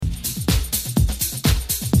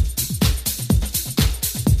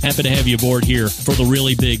Happy to have you aboard here for the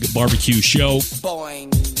Really Big Barbecue Show. Boing.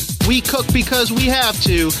 We cook because we have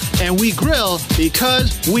to, and we grill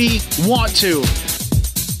because we want to.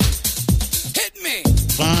 Hit me.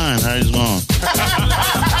 Fine, how's on?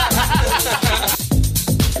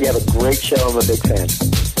 You have a great show. I'm a big fan.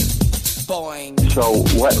 Boing. So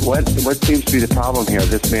what seems to be the problem here?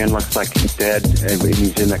 This man looks like he's dead and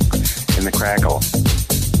he's in the crackle.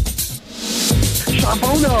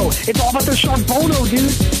 Charbono! It's all about the Charbono,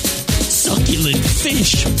 dude! Succulent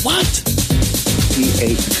fish. What? He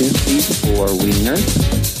ate 2 feet for wiener.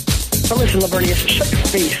 But listen, Lavernius, shut your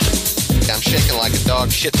face. I'm shaking like a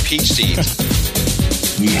dog shit peach seeds.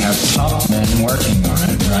 We have top men working on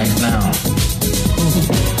it right now.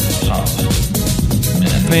 Top men.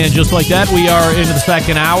 Man, just like that, we are into the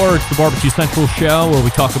second hour. It's the Barbecue Central Show, where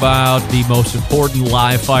we talk about the most important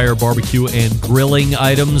live fire barbecue and grilling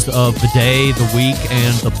items of the day, the week,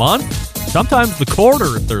 and the month. Sometimes the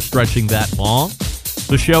quarter, if they're stretching that long.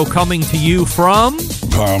 The show coming to you from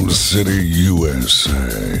Palm City,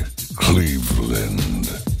 USA, Cleveland.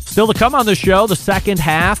 Still to come on the show, the second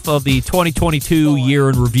half of the 2022 year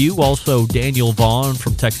in review. Also, Daniel Vaughn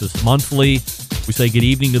from Texas Monthly. We say good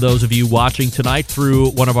evening to those of you watching tonight through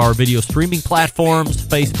one of our video streaming platforms,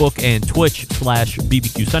 Facebook and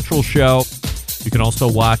Twitch/BBQ Central Show. You can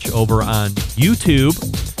also watch over on YouTube.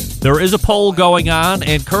 There is a poll going on,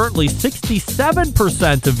 and currently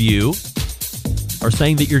 67% of you are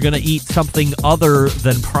saying that you're going to eat something other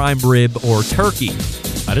than prime rib or turkey.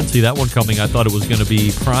 I didn't see that one coming. I thought it was going to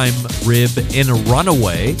be prime rib in a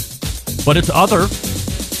runaway, but it's other.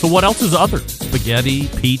 So what else is other? Spaghetti,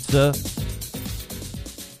 pizza.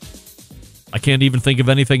 I can't even think of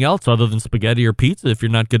anything else other than spaghetti or pizza if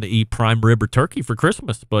you're not going to eat prime rib or turkey for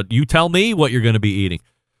Christmas. But you tell me what you're going to be eating.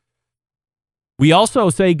 We also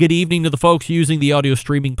say good evening to the folks using the audio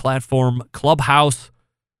streaming platform Clubhouse.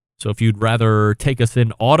 So if you'd rather take us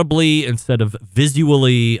in audibly instead of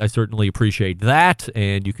visually, I certainly appreciate that.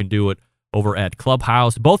 And you can do it over at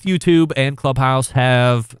Clubhouse. Both YouTube and Clubhouse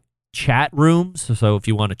have chat rooms. So if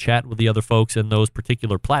you want to chat with the other folks in those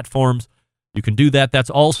particular platforms, you can do that. That's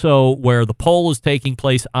also where the poll is taking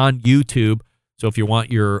place on YouTube. So if you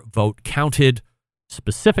want your vote counted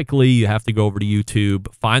specifically, you have to go over to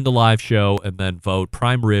YouTube, find the live show, and then vote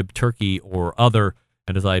prime rib, turkey, or other.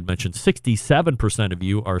 And as I had mentioned, 67% of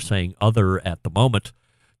you are saying other at the moment.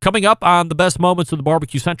 Coming up on the best moments of the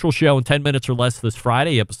Barbecue Central Show in 10 minutes or less this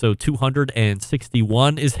Friday, episode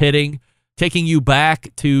 261 is hitting, taking you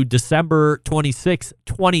back to December 26,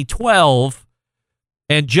 2012.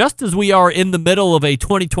 And just as we are in the middle of a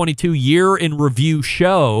 2022 year in review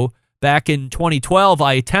show, back in 2012,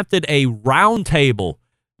 I attempted a roundtable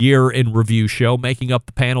year in review show. Making up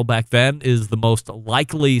the panel back then is the most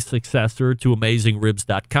likely successor to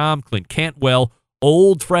AmazingRibs.com, Clint Cantwell,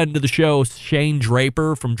 old friend of the show, Shane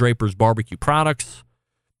Draper from Draper's Barbecue Products,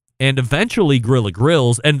 and eventually Grilla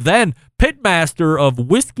Grills, and then pitmaster of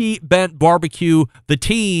Whiskey Bent Barbecue, the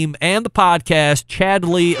team, and the podcast,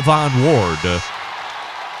 Chadley Von Ward.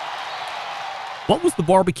 What was the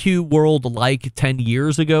barbecue world like 10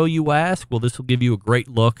 years ago, you ask? Well, this will give you a great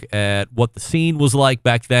look at what the scene was like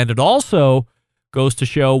back then. It also goes to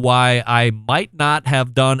show why I might not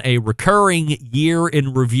have done a recurring year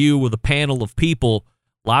in review with a panel of people.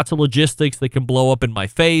 Lots of logistics that can blow up in my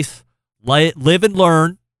face. Live and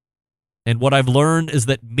learn. And what I've learned is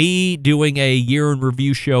that me doing a year in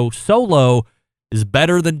review show solo is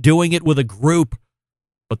better than doing it with a group.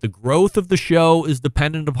 But the growth of the show is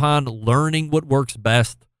dependent upon learning what works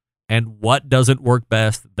best and what doesn't work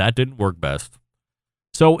best. That didn't work best.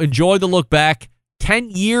 So enjoy the look back 10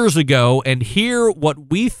 years ago and hear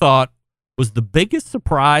what we thought was the biggest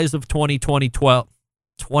surprise of 2012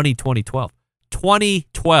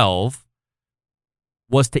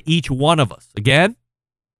 was to each one of us. Again,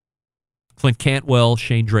 Clint Cantwell,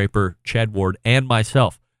 Shane Draper, Chad Ward, and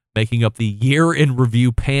myself making up the year in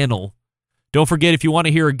review panel. Don't forget, if you want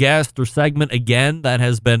to hear a guest or segment again that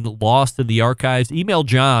has been lost in the archives, email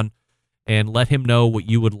John and let him know what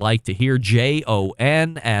you would like to hear.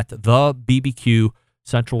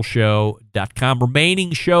 JON@thebbqcentralshow.com.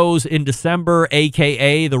 Remaining shows in December,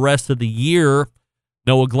 a.k.a. the rest of the year.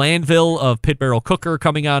 Noah Glanville of Pit Barrel Cooker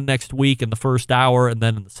coming on next week in the first hour, and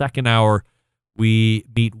then in the second hour, we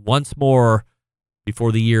meet once more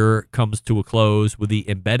before the year comes to a close with the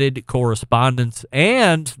embedded correspondence.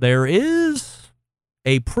 And there is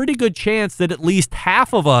a pretty good chance that at least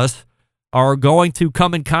half of us are going to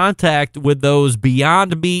come in contact with those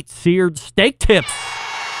Beyond Meat seared steak tips.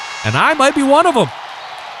 And I might be one of them.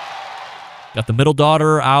 Got the middle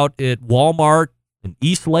daughter out at Walmart in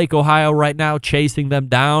East Lake, Ohio right now, chasing them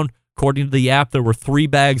down. According to the app, there were 3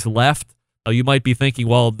 bags left. You might be thinking,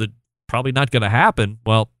 well, that's probably not going to happen.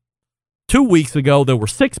 Well, 2 weeks ago, there were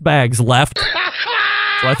 6 bags left.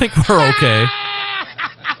 So I think we're okay.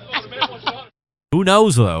 Who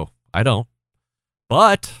knows, though? I don't.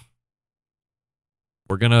 But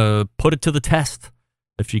we're going to put it to the test.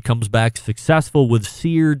 If she comes back successful with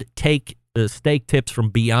seared steak tips from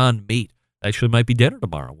Beyond Meat. Actually might be dinner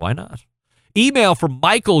tomorrow. Why not? Email from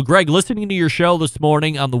Michael. Greg, listening to your show this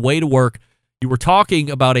morning on the way to work, you were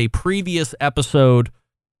talking about a previous episode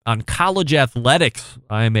on college athletics.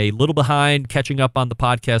 I'm a little behind catching up on the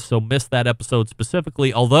podcast, so missed that episode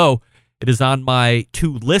specifically, although it is on my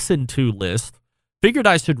to listen to list. Figured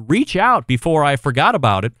I should reach out before I forgot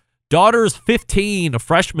about it. Daughter's 15, a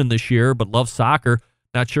freshman this year, but loves soccer.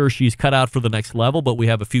 Not sure she's cut out for the next level, but we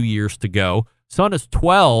have a few years to go. Son is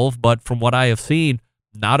 12, but from what I have seen,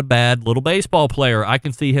 not a bad little baseball player. I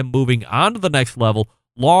can see him moving on to the next level.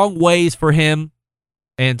 Long ways for him,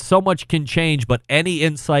 and so much can change, but any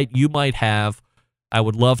insight you might have, I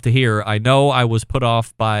would love to hear. I know I was put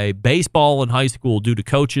off by baseball in high school due to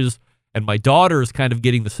coaches, and my daughter is kind of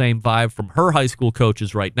getting the same vibe from her high school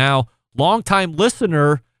coaches right now. Longtime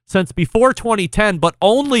listener since before 2010, but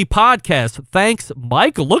only podcast. Thanks,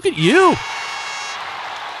 Michael. Look at you.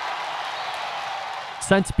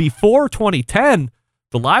 Since before 2010,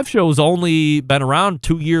 the live show has only been around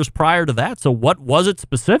 2 years prior to that. So what was it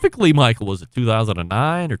specifically, Michael? Was it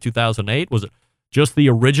 2009 or 2008? Was it just the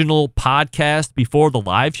original podcast before the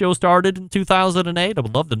live show started in 2008? I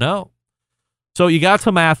would love to know. So you got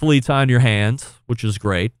some athletes on your hands, which is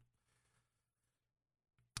great.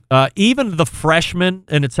 Even the freshmen,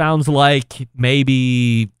 and it sounds like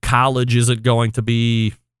maybe college isn't going to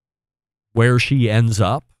be where she ends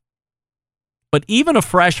up. But even a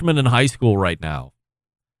freshman in high school right now,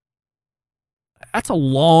 that's a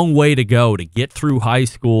long way to go to get through high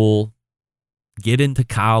school, get into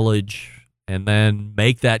college, and then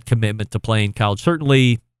make that commitment to playing college.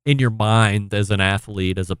 Certainly in your mind as an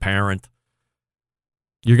athlete, as a parent,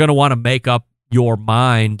 you're going to want to make up your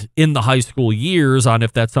mind in the high school years on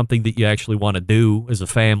if that's something that you actually want to do as a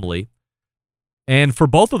family. And for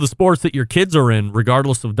both of the sports that your kids are in,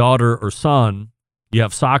 regardless of daughter or son, you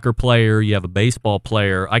have soccer player, you have a baseball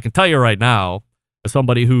player. I can tell you right now, as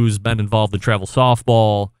somebody who's been involved in travel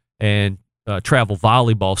softball and travel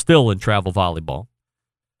volleyball, still in travel volleyball,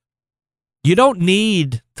 you don't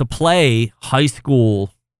need to play high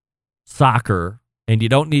school soccer and you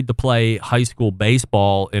don't need to play high school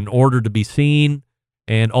baseball in order to be seen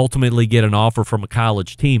and ultimately get an offer from a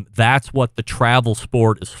college team. That's what the travel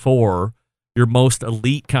sport is for. Your most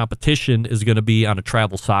elite competition is going to be on a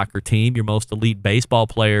travel soccer team. Your most elite baseball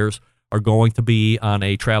players are going to be on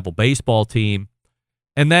a travel baseball team.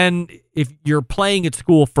 And then if you're playing at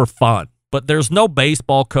school for fun, but there's no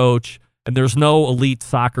baseball coach and there's no elite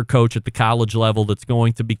soccer coach at the college level that's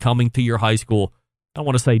going to be coming to your high school, I don't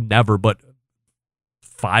want to say never, but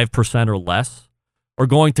 5% or less are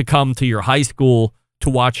going to come to your high school to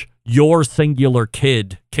watch your singular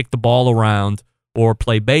kid kick the ball around or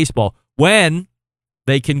play baseball, when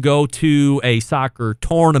they can go to a soccer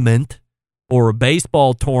tournament or a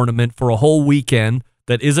baseball tournament for a whole weekend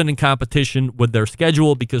that isn't in competition with their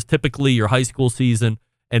schedule, because typically your high school season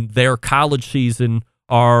and their college season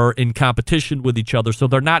are in competition with each other. So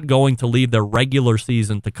they're not going to leave their regular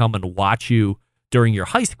season to come and watch you during your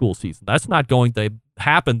high school season. That's not going to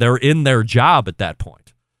happen. They're in their job at that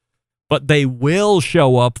point. But they will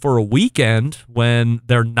show up for a weekend when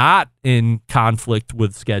they're not in conflict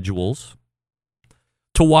with schedules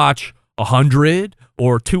to watch 100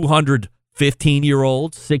 or 200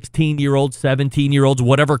 15-year-olds, 16-year-olds, 17-year-olds,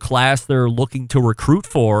 whatever class they're looking to recruit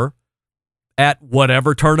for at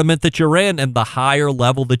whatever tournament that you're in. And the higher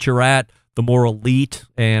level that you're at, the more elite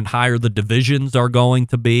and higher the divisions are going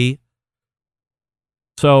to be.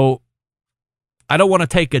 So I don't want to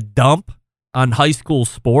take a dump on high school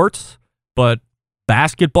sports, but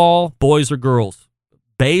basketball, boys or girls,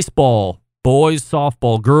 baseball, boys,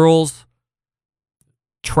 softball, girls,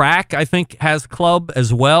 track, I think, has club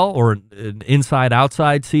as well, or an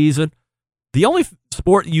inside-outside season. The only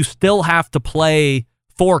sport you still have to play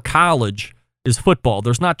for college is football.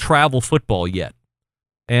 There's not travel football yet.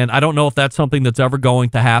 And I don't know if that's something that's ever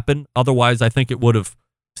going to happen. Otherwise, I think it would have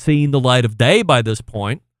seen the light of day by this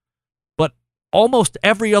point. But almost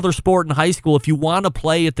every other sport in high school, if you want to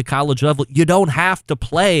play at the college level, you don't have to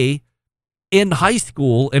play in high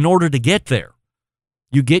school in order to get there.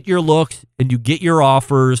 You get your looks and you get your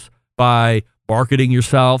offers by marketing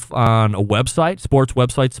yourself on a website, sports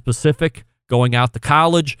website specific, going out to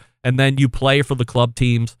college, and then you play for the club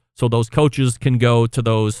teams so those coaches can go to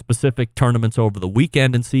those specific tournaments over the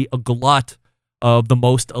weekend and see a glut of the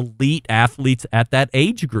most elite athletes at that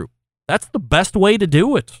age group. That's the best way to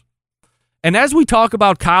do it. And as we talk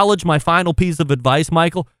about college, my final piece of advice,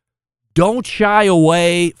 Michael, don't shy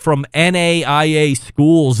away from NAIA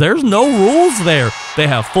schools. There's no rules there. They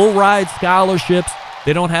have full ride scholarships.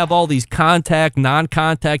 They don't have all these contact,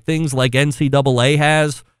 non-contact things like NCAA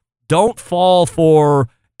has. Don't fall for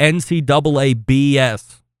NCAA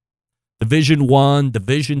BS. Division I,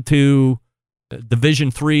 Division II,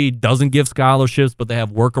 Division III doesn't give scholarships, but they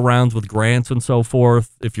have workarounds with grants and so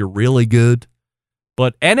forth if you're really good.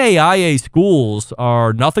 But NAIA schools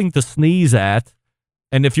are nothing to sneeze at.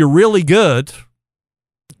 And if you're really good,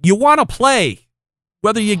 you want to play.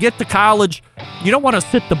 Whether you get to college, you don't want to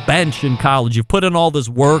sit the bench in college. You've put in all this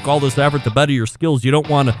work, all this effort to better your skills. You don't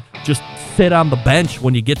want to just sit on the bench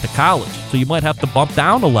when you get to college. So you might have to bump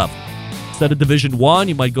down a level. Instead of Division I,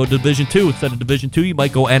 you might go to Division II. Instead of Division II, you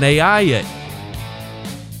might go NAIA.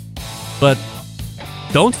 But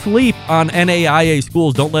don't sleep on NAIA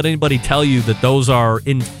schools. Don't let anybody tell you that those are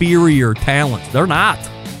inferior talents. They're not.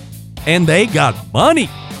 And they got money.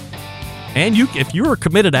 And if you're a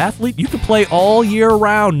committed athlete, you can play all year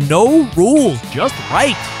round. No rules, just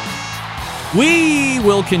right. We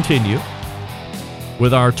will continue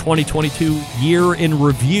with our 2022 year in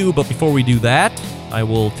review. But before we do that, I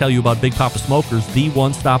will tell you about Big Papa Smokers, the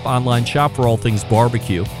one-stop online shop for all things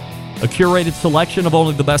barbecue. A curated selection of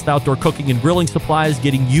only the best outdoor cooking and grilling supplies,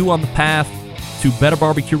 getting you on the path to better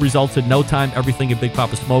barbecue results in no time. Everything at Big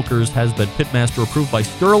Papa Smokers has been Pitmaster approved by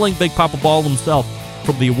Sterling Big Papa Ball himself.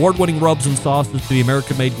 From the award-winning rubs and sauces to the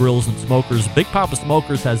American-made grills and smokers, Big Papa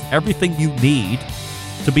Smokers has everything you need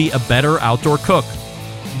to be a better outdoor cook.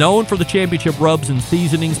 Known for the championship rubs and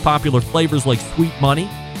seasonings, popular flavors like Sweet Money,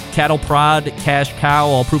 Cattle Prod, Cash Cow,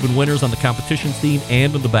 all proven winners on the competition scene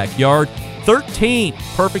and in the backyard. 13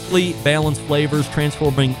 perfectly balanced flavors,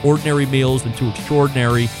 transforming ordinary meals into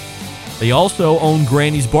extraordinary. They also own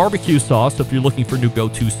Granny's barbecue sauce. So if you're looking for a new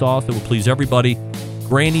go-to sauce that will please everybody,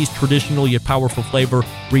 Granny's traditional yet powerful flavor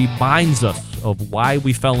reminds us of why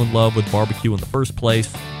we fell in love with barbecue in the first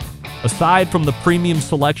place. Aside from the premium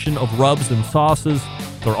selection of rubs and sauces,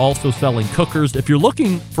 they're also selling cookers. If you're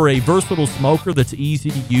looking for a versatile smoker that's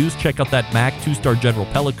easy to use, check out that Mac 2-star General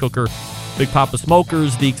Pellet Cooker. Big Papa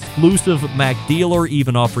Smokers, the exclusive Mac dealer,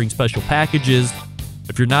 even offering special packages.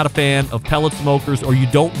 If you're not a fan of pellet smokers or you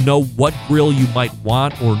don't know what grill you might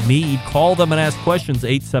want or need, call them and ask questions.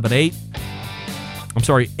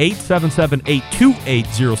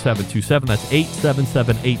 877-828-0727. That's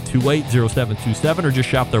 877-828-0727. Or just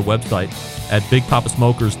shop their website at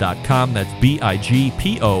bigpapasmokers.com. That's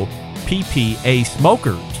BIGPOPPA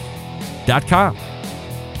smokers.com.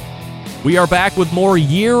 We are back with more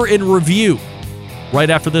Year in Review.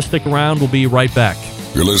 Right after this, stick around. We'll be right back.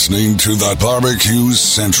 You're listening to the Barbecue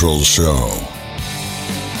Central Show.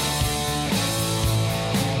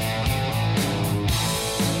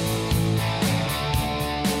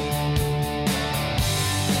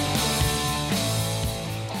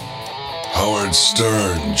 Howard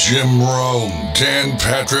Stern, Jim Rome, Dan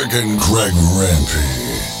Patrick, and Greg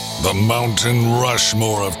Rempe. The Mountain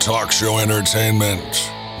Rushmore of talk show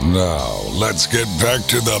entertainment. Now, let's get back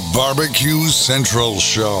to the Barbecue Central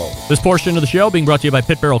Show. This portion of the show being brought to you by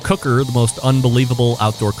Pit Barrel Cooker, the most unbelievable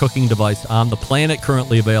outdoor cooking device on the planet,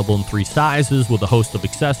 currently available in 3 sizes with a host of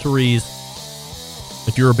accessories.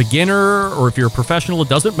 If you're a beginner or if you're a professional, it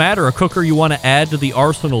doesn't matter. A cooker you want to add to the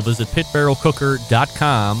arsenal, visit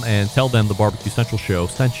pitbarrelcooker.com and tell them the Barbecue Central Show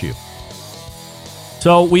sent you.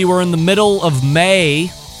 So we were in the middle of May,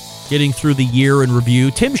 getting through the year in review.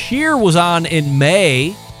 Tim Scheer was on in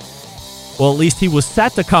May. Well, at least he was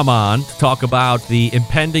set to come on to talk about the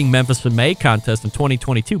impending Memphis in May contest in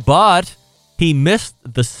 2022, but he missed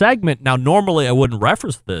the segment. Now, normally I wouldn't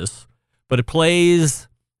reference this, but it plays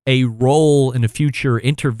a role in a future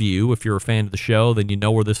interview. If you're a fan of the show, then you know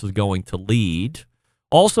where this is going to lead.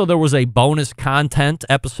 Also, there was a bonus content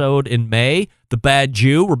episode in May. The Bad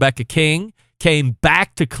Jew, Rebecca King, came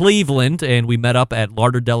back to Cleveland, and we met up at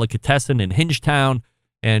Larder Delicatessen in Hingetown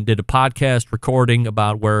and did a podcast recording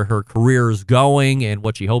about where her career is going and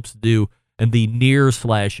what she hopes to do in the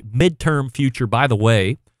near/midterm future. By the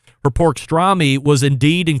way, her pork strami was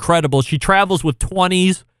indeed incredible. She travels with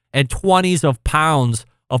 20s and 20s of pounds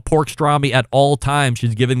of pork strami at all times.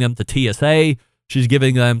 She's giving them to TSA. She's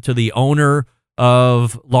giving them to the owner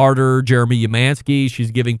of Larder, Jeremy Umansky.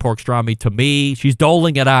 She's giving pork strami to me. She's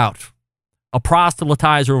doling it out. A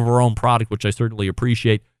proselytizer of her own product, which I certainly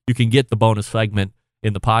appreciate. You can get the bonus segment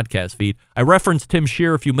in the podcast feed. I referenced Tim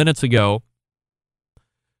Scheer a few minutes ago.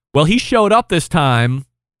 Well, he showed up this time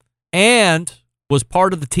and was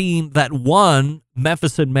part of the team that won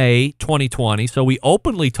Memphis in May 2020. So we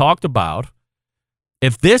openly talked about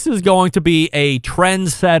if this is going to be a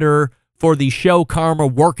trendsetter for the show karma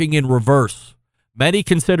working in reverse. Many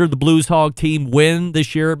consider the Blues Hog team win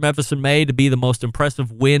this year at Memphis in May to be the most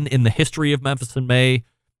impressive win in the history of Memphis in May.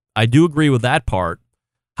 I do agree with that part.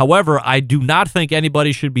 However, I do not think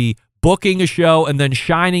anybody should be booking a show and then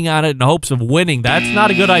shining on it in hopes of winning. That's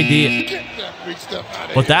not a good idea.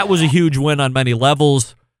 But that was a huge win on many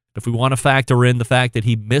levels. If we want to factor in the fact that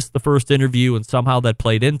he missed the first interview and somehow that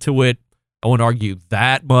played into it, I won't argue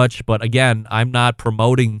that much. But again, I'm not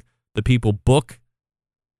promoting the people book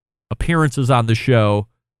appearances on the show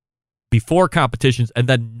before competitions and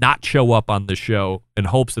then not show up on the show in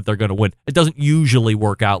hopes that they're going to win. It doesn't usually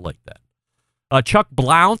work out like that. Chuck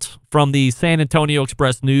Blount from the San Antonio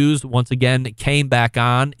Express-News once again came back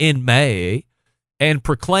on in May and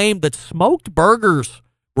proclaimed that smoked burgers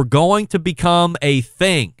were going to become a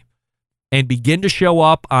thing and begin to show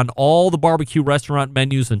up on all the barbecue restaurant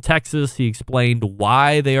menus in Texas. He explained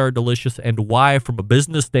why they are delicious and why, from a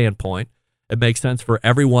business standpoint, it makes sense for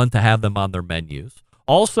everyone to have them on their menus.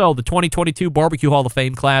 Also, the 2022 Barbecue Hall of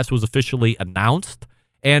Fame class was officially announced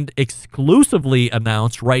and exclusively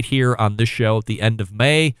announced right here on this show at the end of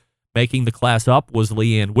May. Making the class up was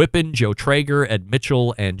Leanne Whippen, Joe Traeger, Ed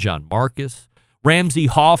Mitchell, and John Marcus. Ramsey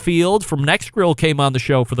Hawfield from Next Grill came on the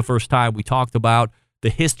show for the first time. We talked about the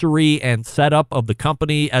history and setup of the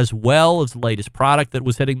company as well as the latest product that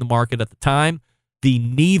was hitting the market at the time, the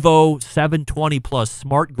Nevo 720 Plus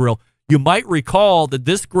Smart Grill. You might recall that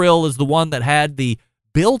this grill is the one that had the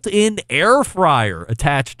built-in air fryer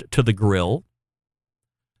attached to the grill.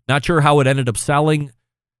 Not sure how it ended up selling,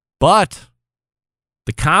 but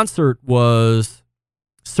the concept was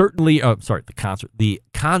certainly the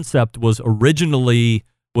concept was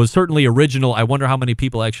certainly original. I wonder how many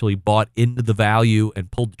people actually bought into the value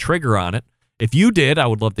and pulled the trigger on it. If you did, I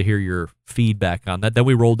would love to hear your feedback on that. Then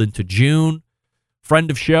we rolled into June.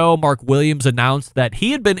 Friend of show, Mark Williams, announced that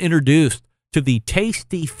he had been introduced to the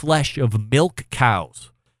tasty flesh of milk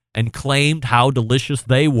cows and claimed how delicious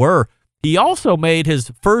they were. He also made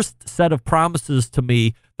his first set of promises to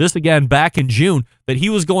me, this again back in June, that he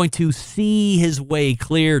was going to see his way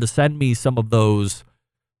clear to send me some of those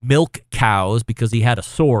milk cows because he had a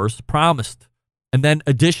source, promised, and then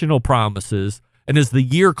additional promises. And as the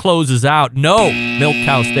year closes out, no milk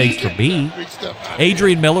cow steaks for me.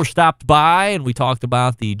 Adrian Miller stopped by, and we talked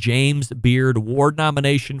about the James Beard Award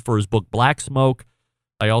nomination for his book Black Smoke.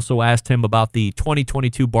 I also asked him about the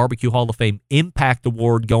 2022 Barbecue Hall of Fame Impact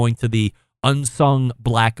Award going to the Unsung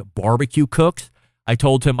Black Barbecue Cooks. I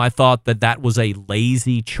told him I thought that was a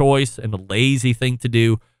lazy choice and a lazy thing to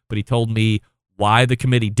do, but he told me why the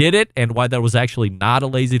committee did it and why that was actually not a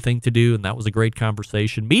lazy thing to do, and that was a great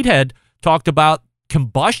conversation. Meathead talked about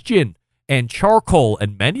combustion and charcoal,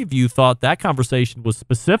 and many of you thought that conversation was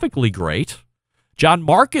specifically great. John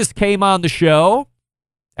Marcus came on the show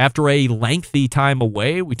after a lengthy time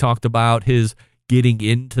away. We talked about his getting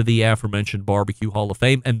into the aforementioned Barbecue Hall of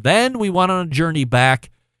Fame, and then we went on a journey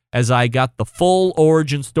back as I got the full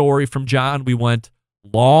origin story from John. We went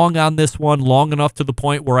long on this one, long enough to the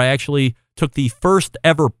point where I actually took the first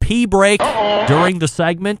ever pee break during the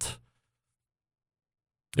segment.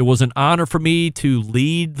 It was an honor for me to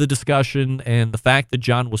lead the discussion, and the fact that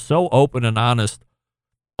John was so open and honest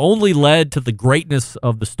only led to the greatness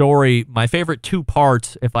of the story. My favorite two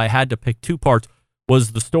parts, if I had to pick two parts,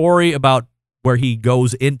 was the story about where he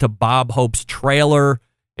goes into Bob Hope's trailer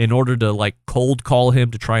in order to cold call him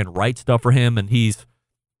to try and write stuff for him, and he's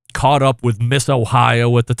caught up with Miss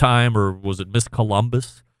Ohio at the time, or was it Miss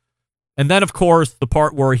Columbus? And then, of course, the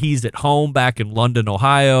part where he's at home back in London,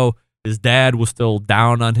 Ohio. His dad was still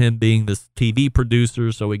down on him being this TV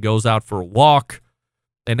producer, so he goes out for a walk.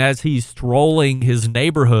 And as he's strolling his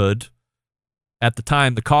neighborhood, at the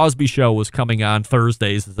time, The Cosby Show was coming on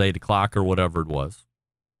Thursdays at 8 o'clock or whatever it was.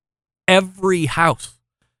 Every house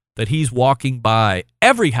that he's walking by,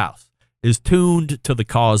 every house is tuned to The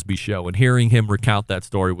Cosby Show. And hearing him recount that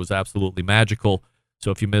story was absolutely magical. So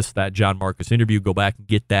if you missed that John Marcus interview, go back and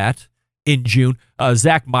get that in June.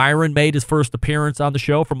 Zach Myron made his first appearance on the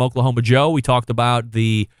show from Oklahoma Joe. We talked about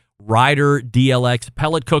the Ryder DLX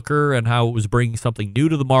pellet cooker and how it was bringing something new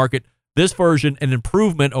to the market. This version, an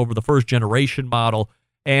improvement over the first generation model.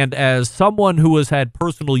 And as someone who has had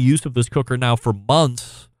personal use of this cooker now for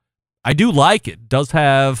months, I do like it. It does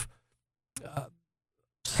have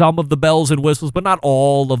some of the bells and whistles, but not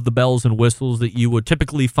all of the bells and whistles that you would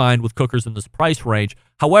typically find with cookers in this price range.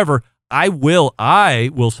 However, I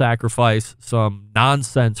will sacrifice some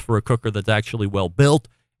nonsense for a cooker that's actually well built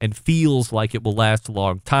and feels like it will last a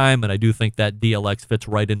long time, and I do think that DLX fits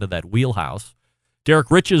right into that wheelhouse.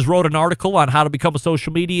 Derek Riches wrote an article on how to become a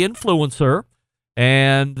social media influencer,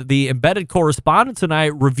 and the embedded correspondents and I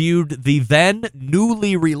reviewed the then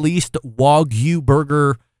newly released Wagyu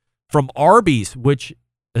burger from Arby's, which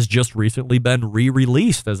has just recently been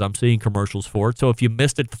re-released as I'm seeing commercials for it. So if you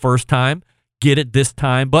missed it the first time, get it this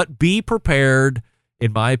time, but be prepared,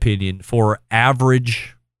 in my opinion, for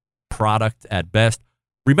average product at best.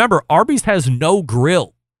 Remember, Arby's has no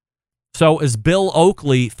grill. So as Bill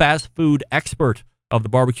Oakley, fast food expert of the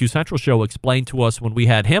Barbecue Central show, explained to us when we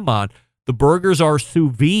had him on, the burgers are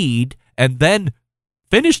sous vide and then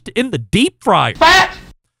finished in the deep fryer.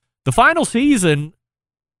 The finals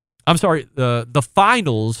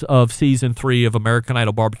of season 3 of American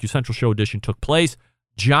Idol Barbecue Central Show Edition took place.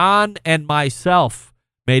 John and myself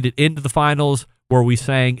made it into the finals, where we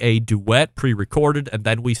sang a duet pre-recorded, and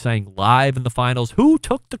then we sang live in the finals. Who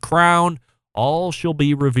took the crown? All shall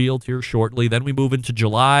be revealed here shortly. Then we move into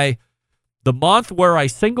July, the month where I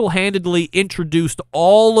single-handedly introduced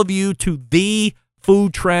all of you to the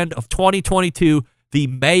food trend of 2022, the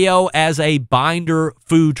mayo as a binder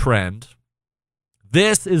food trend.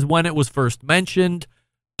 This is when it was first mentioned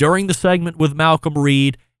during the segment with Malcolm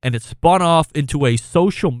Reed, and it spun off into a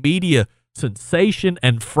social media sensation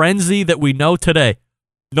and frenzy that we know today.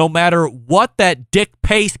 No matter what that Dick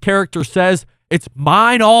Pace character says, it's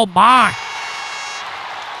mine, all mine.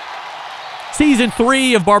 Season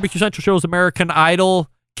 3 of Barbecue Central Show's American Idol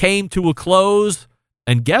came to a close,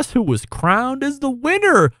 and guess who was crowned as the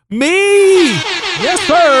winner? Me! Yes,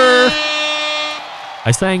 sir!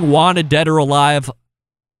 I sang Wanted Dead or Alive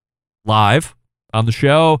live on the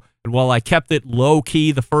show, and while I kept it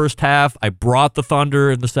low-key the first half, I brought the thunder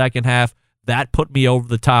in the second half. That put me over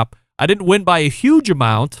the top. I didn't win by a huge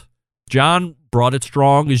amount. John brought it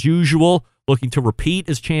strong as usual, looking to repeat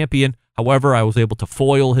as champion. However, I was able to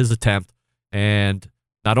foil his attempt, and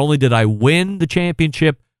not only did I win the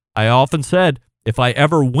championship, I often said, if I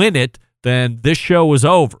ever win it, then this show is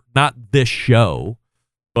over. Not this show,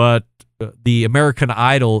 but the American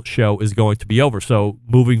Idol show is going to be over. So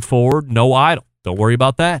moving forward, no Idol. Don't worry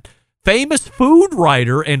about that. Famous food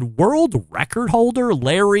writer and world record holder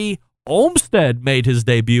Larry Olmsted made his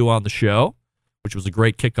debut on the show, which was a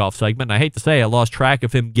great kickoff segment. And I hate to say I lost track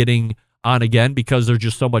of him getting on again because there's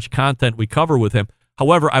just so much content we cover with him.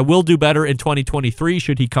 However, I will do better in 2023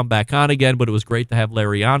 should he come back on again, but it was great to have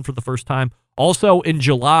Larry on for the first time. Also in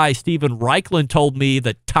July, Steven Reichland told me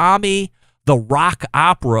that Tommy the Rock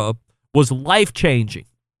Opera was life-changing.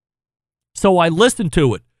 So I listened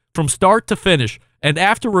to it from start to finish, and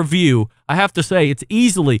after review, I have to say it's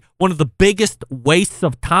easily one of the biggest wastes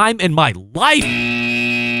of time in my life.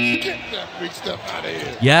 Get that big stuff out of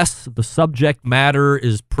here. Yes, the subject matter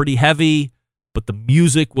is pretty heavy, but the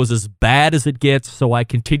music was as bad as it gets, so I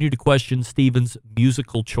continue to question Steven's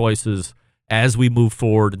musical choices as we move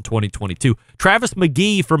forward in 2022. Travis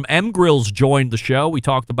McGee from M Grills joined the show. We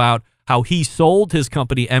talked about how he sold his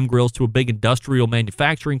company, M Grills, to a big industrial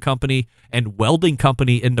manufacturing company and welding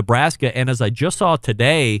company in Nebraska. And as I just saw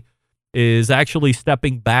today, is actually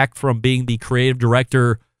stepping back from being the creative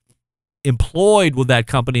director employed with that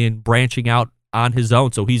company and branching out on his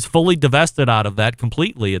own. So he's fully divested out of that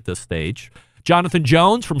completely at this stage. Jonathan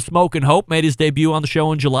Jones from Smoke and Hope made his debut on the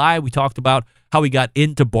show in July. We talked about how he got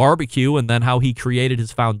into barbecue and then how he created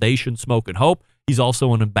his foundation, Smoke and Hope. He's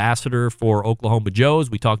also an ambassador for Oklahoma Joe's.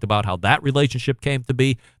 We talked about how that relationship came to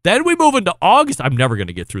be. Then we move into August. I'm never going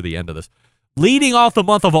to get through the end of this. Leading off the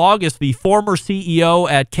month of August, the former CEO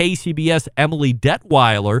at KCBS, Emily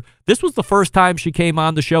Detweiler. This was the first time she came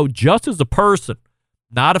on the show just as a person,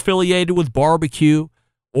 not affiliated with barbecue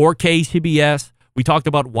or KCBS. We talked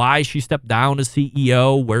about why she stepped down as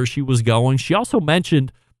CEO, where she was going. She also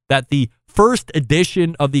mentioned that the first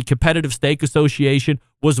edition of the Competitive Steak Association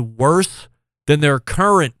was worse than their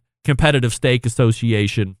current Competitive Steak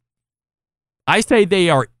Association. I say they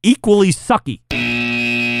are equally sucky.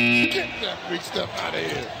 Get that big stuff out of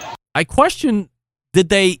here. I question, did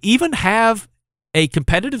they even have a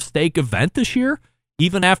competitive steak event this year?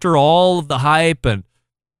 Even after all of the hype and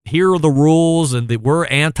here are the rules and we're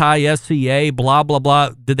anti-SCA, blah, blah, blah.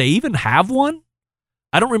 Did they even have one?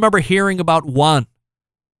 I don't remember hearing about one.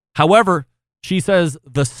 However, she says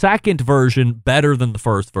the second version better than the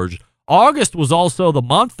first version. August was also the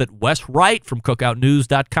month that Wes Wright from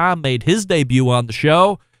cookoutnews.com made his debut on the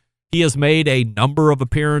show. He has made a number of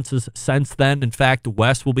appearances since then. In fact,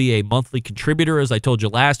 Wes will be a monthly contributor, as I told you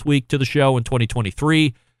last week, to the show in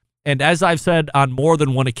 2023. And as I've said on more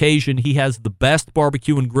than one occasion, he has the best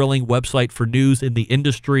barbecue and grilling website for news in the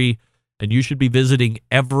industry, and you should be visiting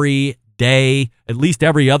every day, at least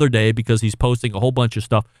every other day, because he's posting a whole bunch of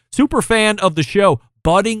stuff. Super fan of the show,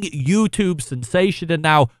 budding YouTube sensation, and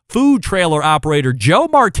now food trailer operator Joe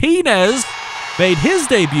Martinez made his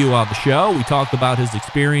debut on the show. We talked about his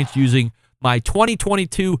experience using my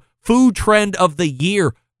 2022 food trend of the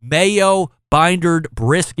year, mayo bindered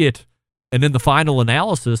brisket. And in the final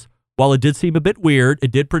analysis, while it did seem a bit weird,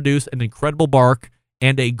 it did produce an incredible bark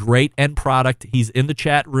and a great end product. He's in the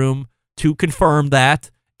chat room to confirm that,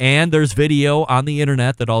 and there's video on the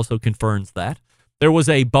internet that also confirms that. There was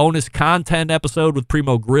a bonus content episode with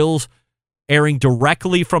Primo Grills airing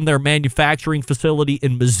directly from their manufacturing facility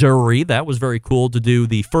in Missouri. That was very cool to do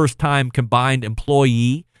the first-time combined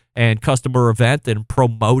employee and customer event and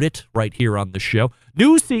promote it right here on the show.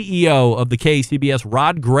 New CEO of the KCBS,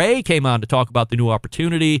 Rod Gray, came on to talk about the new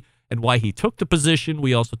opportunity and why he took the position.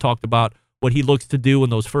 We also talked about what he looks to do in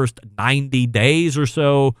those first 90 days or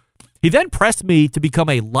so. He then pressed me to become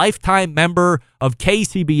a lifetime member of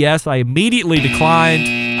KCBS. I immediately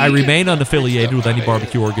declined. I remain unaffiliated with any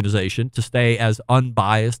barbecue organization to stay as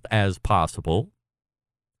unbiased as possible.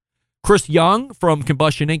 Chris Young from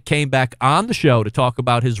Combustion Inc. came back on the show to talk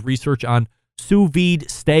about his research on sous vide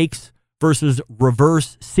steaks versus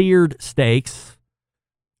reverse seared steaks.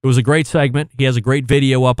 It was a great segment. He has a great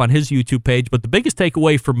video up on his YouTube page, but the biggest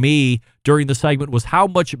takeaway for me during the segment was how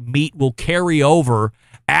much meat will carry over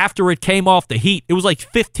after it came off the heat. It was like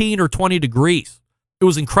 15 or 20 degrees. It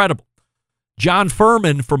was incredible. John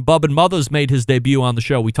Furman from Bub and Mother's made his debut on the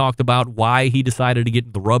show. We talked about why he decided to get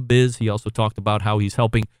into the rub biz. He also talked about how he's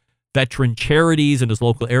helping veteran charities in his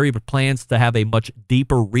local area, but plans to have a much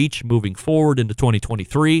deeper reach moving forward into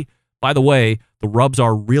 2023. By the way, the rubs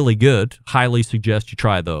are really good. Highly suggest you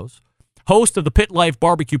try those. Host of the Pit Life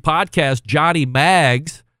Barbecue podcast, Johnny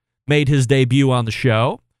Maggs, made his debut on the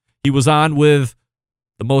show. He was on with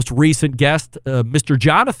the most recent guest, Mr.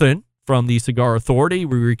 Jonathan from the Cigar Authority.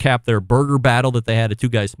 We recapped their burger battle that they had at Two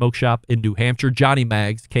Guys Smoke Shop in New Hampshire. Johnny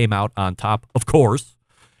Maggs came out on top, of course.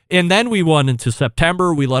 And then we went into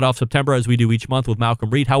September. We let off September as we do each month with Malcolm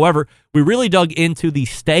Reed. However, we really dug into the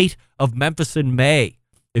state of Memphis in May.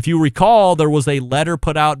 If you recall, there was a letter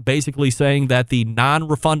put out basically saying that the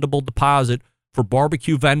non-refundable deposit for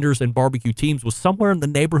barbecue vendors and barbecue teams was somewhere in the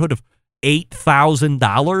neighborhood of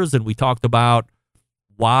 $8,000. And we talked about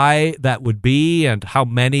why that would be and how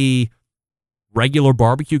many regular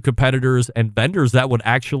barbecue competitors and vendors that would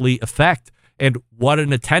actually affect, and what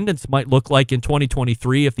an attendance might look like in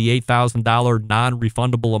 2023 if the $8,000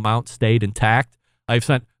 non-refundable amount stayed intact. I've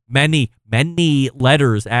sent many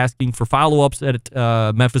letters asking for follow-ups at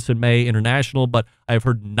Memphis in May International, but I've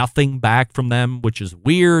heard nothing back from them, which is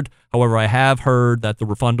weird. However, I have heard that the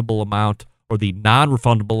refundable amount or the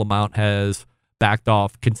non-refundable amount has backed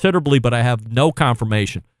off considerably, but I have no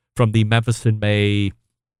confirmation from the Memphis in May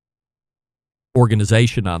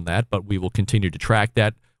organization on that, but we will continue to track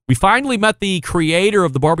that. We finally met the creator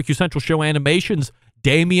of the Barbecue Central Show animations,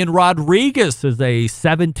 Damian Rodriguez, as a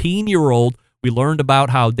 17-year-old. We learned about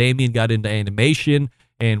how Damian got into animation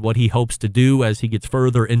and what he hopes to do as he gets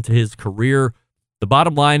further into his career. The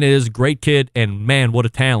bottom line is, great kid, and man, what a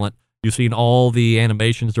talent. You've seen all the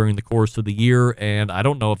animations during the course of the year, and I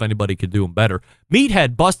don't know if anybody could do them better.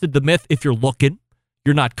 Meathead busted the myth if you're looking.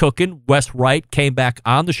 You're not cooking. Wes Wright came back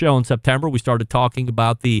on the show in September. We started talking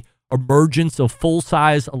about the emergence of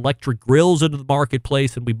full-size electric grills into the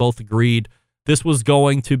marketplace, and we both agreed this was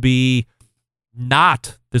going to be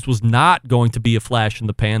not going to be a flash in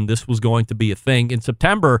the pan. This was going to be a thing. In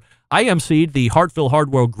September, I emceed the Hartville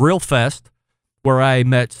Hardware Grill Fest, where I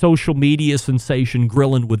met social media sensation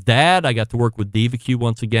Grillin' with Dad. I got to work with DivaQ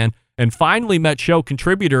once again, and finally met show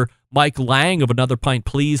contributor Mike Lang of Another Pint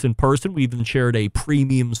Please in person. We even shared a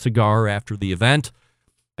premium cigar after the event.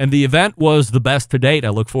 And the event was the best to date. I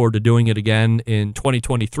look forward to doing it again in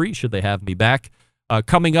 2023, should they have me back.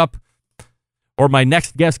 Coming up, or my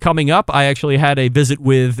next guest coming up, I actually had a visit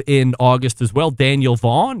with in August as well. Daniel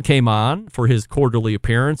Vaughn came on for his quarterly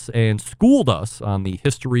appearance and schooled us on the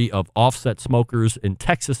history of offset smokers in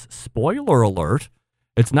Texas. Spoiler alert,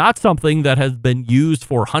 it's not something that has been used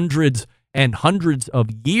for hundreds and hundreds of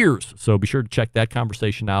years. So be sure to check that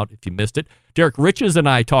conversation out if you missed it. Derek Riches and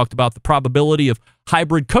I talked about the probability of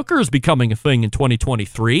hybrid cookers becoming a thing in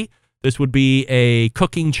 2023. This would be a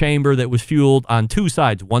cooking chamber that was fueled on two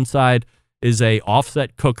sides. One side is a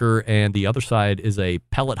offset cooker, and the other side is a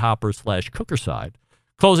pellet hopper / cooker side.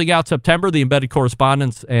 Closing out September, the Embedded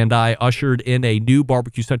Correspondents and I ushered in a new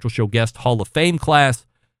Barbecue Central Show guest Hall of Fame class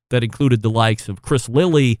that included the likes of Chris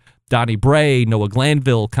Lilly, Donnie Bray, Noah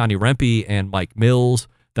Glanville, Connie Rempe, and Mike Mills.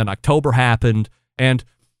 Then October happened, and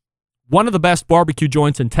one of the best barbecue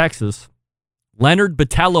joints in Texas Leonard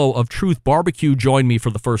Botello of Truth Barbecue joined me for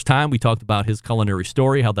the first time. We talked about his culinary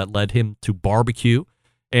story, how that led him to barbecue,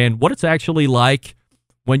 and what it's actually like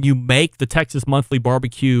when you make the Texas Monthly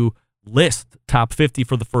Barbecue list top 50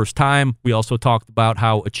 for the first time. We also talked about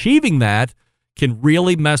how achieving that can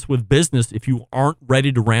really mess with business if you aren't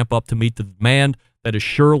ready to ramp up to meet the demand that is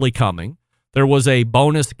surely coming. There was a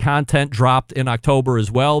bonus content dropped in October as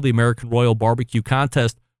well. The American Royal Barbecue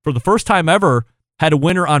Contest, for the first time ever, had a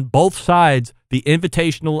winner on both sides, the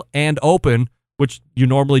Invitational and Open, which you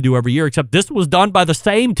normally do every year, except this was done by the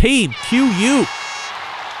same team, QU.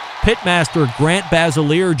 Pitmaster Grant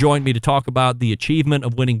Basilier joined me to talk about the achievement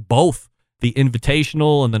of winning both the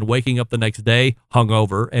Invitational and then waking up the next day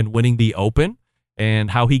hungover and winning the Open,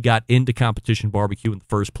 and how he got into competition barbecue in the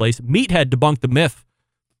first place. Meathead debunked the myth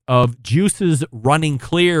of juices running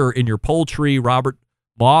clear in your poultry. Robert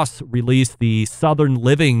Moss released the Southern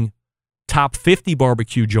Living Top 50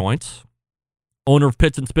 Barbecue Joints. Owner of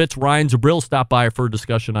Pits and Spits, Ryan Zabril, stopped by for a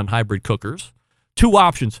discussion on hybrid cookers. Two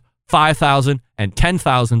options, $5,000 and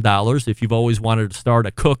 $10,000 if you've always wanted to start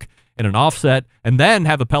a cook in an offset and then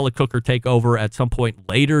have a pellet cooker take over at some point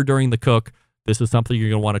later during the cook. This is something you're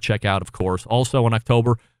going to want to check out, of course. Also in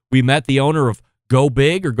October, we met the owner of Go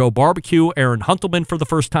Big or Go Barbecue, Aaron Huntelman, for the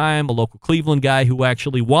first time, a local Cleveland guy who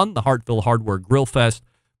actually won the Hartville Hardware Grill Fest,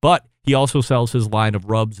 but he also sells his line of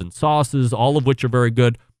rubs and sauces, all of which are very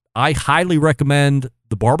good. I highly recommend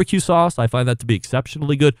the barbecue sauce. I find that to be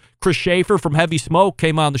exceptionally good. Chris Schaefer from Heavy Smoke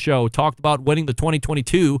came on the show, talked about winning the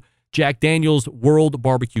 2022 Jack Daniel's World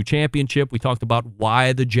Barbecue Championship. We talked about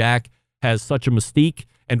why the Jack has such a mystique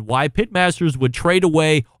and why pitmasters would trade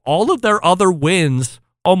away all of their other wins,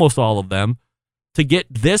 almost all of them, to get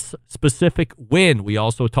this specific win. We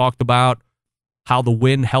also talked about how the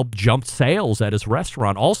win helped jump sales at his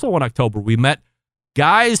restaurant. Also in October, we met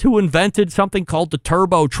guys who invented something called the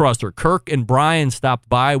Turbo Trusser. Kirk and Brian stopped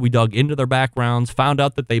by. We dug into their backgrounds, found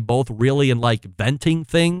out that they both really like venting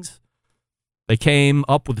things. They came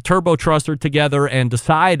up with the Turbo Trusser together and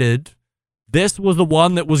decided this was the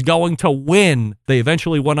one that was going to win. They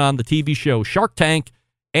eventually went on the TV show Shark Tank,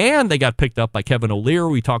 and they got picked up by Kevin O'Leary.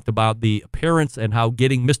 We talked about the appearance and how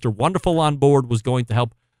getting Mr. Wonderful on board was going to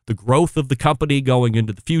help the growth of the company going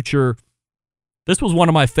into the future. This was one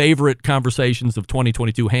of my favorite conversations of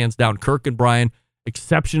 2022, hands down. Kirk and Brian,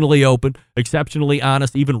 exceptionally open, exceptionally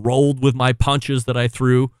honest, even rolled with my punches that I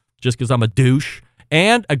threw just because I'm a douche.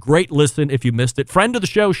 And a great listen if you missed it. Friend of the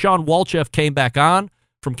show, Sean Walchef, came back on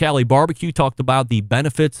from Cali Barbecue, talked about the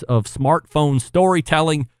benefits of smartphone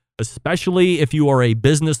storytelling, especially if you are a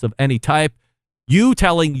business of any type. You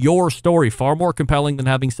telling your story, far more compelling than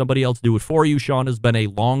having somebody else do it for you. Sean has been a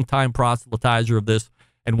longtime proselytizer of this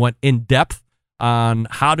and went in depth on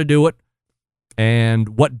how to do it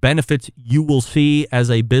and what benefits you will see as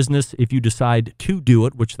a business if you decide to do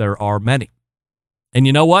it, which there are many. And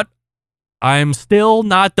you know what? I'm still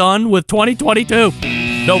not done with 2022.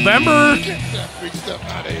 November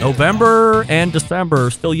and December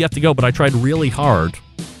still yet to go, but I tried really hard.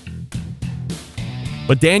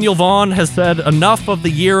 But Daniel Vaughn has said enough of the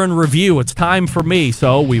year in review. It's time for me,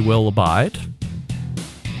 so we will abide.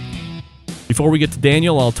 Before we get to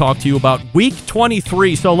Daniel, I'll talk to you about week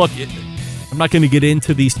 23. So look, I'm not going to get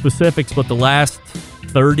into the specifics, but the last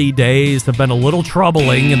 30 days have been a little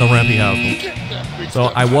troubling in the Rempe household.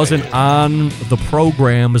 So I wasn't on the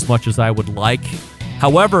program as much as I would like.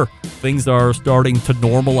 However, things are starting to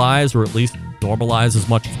normalize, or at least normalize as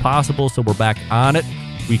much as possible, so we're back on it.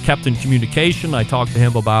 We kept in communication. I talked to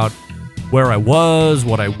him about where I was,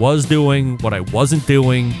 what I was doing, what I wasn't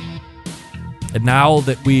doing. And now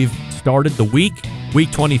that we've started the week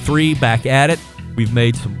 23, back at it, we've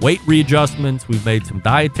made some weight readjustments. We've made some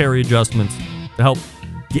dietary adjustments to help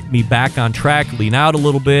get me back on track, lean out a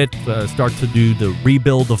little bit, start to do the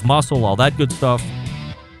rebuild of muscle, all that good stuff.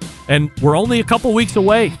 And we're only a couple weeks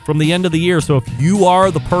away from the end of the year, so if you are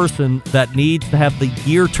the person that needs to have the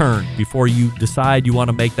year turn before you decide you want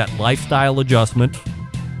to make that lifestyle adjustment,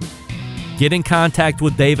 get in contact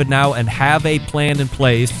with David now and have a plan in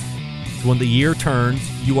place. So when the year turns,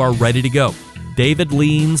 you are ready to go. David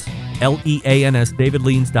Leans, Leans,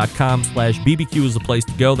 davidleans.com/BBQ is the place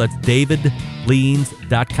to go. That's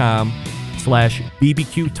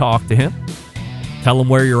davidleans.com/BBQ. Talk to him. Tell him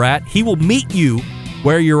where you're at. He will meet you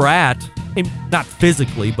where you're at. Not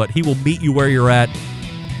physically, but he will meet you where you're at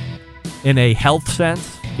in a health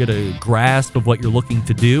sense, get a grasp of what you're looking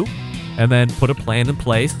to do, and then put a plan in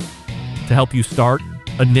place to help you start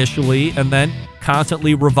initially, and then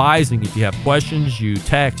constantly revising. If you have questions, you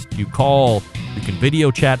text, you call, you can video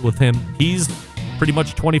chat with him. He's pretty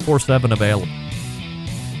much 24/7 available.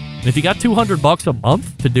 And if you got $200 a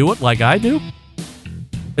month to do it like I do,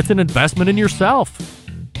 It's an investment in yourself.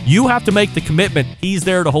 You have to make the commitment. He's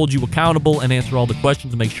there to hold you accountable and answer all the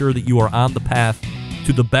questions and make sure that you are on the path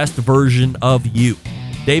to the best version of you.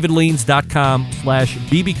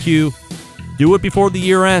 davidleans.com/BBQ. Do it before the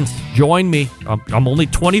year ends. Join me. I'm only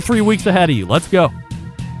 23 weeks ahead of you. Let's go.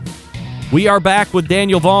 We are back with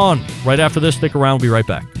Daniel Vaughn. Right after this, stick around. We'll be right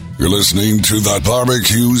back. You're listening to the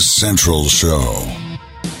Barbecue Central Show.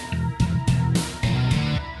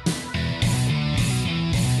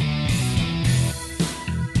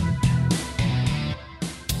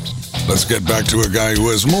 Let's get back to a guy who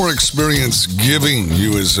has more experience giving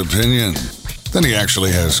you his opinion than he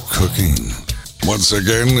actually has cooking. Once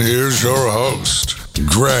again, here's your host,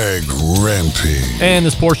 Greg Rempe. And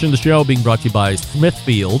this portion of the show being brought to you by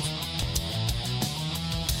Smithfield.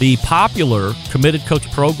 The popular Committed Cooks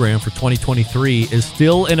program for 2023 is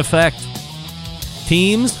still in effect.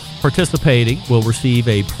 Teams participating will receive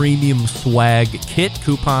a premium swag kit,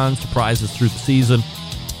 coupons to prizes through the season.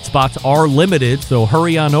 Spots are limited, so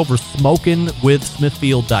hurry on over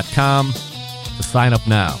smokingwithsmithfield.com to sign up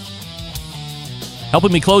now.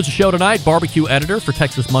 Helping me close the show tonight, barbecue editor for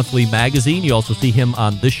Texas Monthly Magazine. You also see him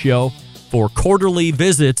on this show for quarterly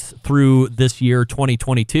visits through this year,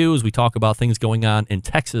 2022, as we talk about things going on in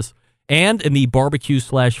Texas and in the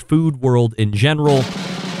barbecue/food world in general.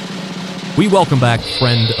 We welcome back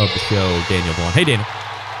friend of the show, Daniel Vaughn. Hey, Daniel.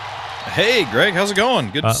 Hey, Greg. How's it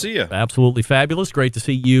going? Good to see you. Absolutely fabulous. Great to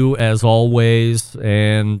see you, as always.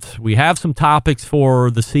 And we have some topics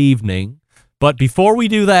for this evening. But before we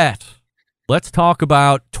do that, let's talk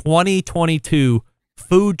about 2022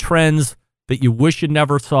 food trends that you wish you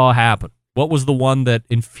never saw happen. What was the one that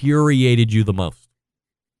infuriated you the most?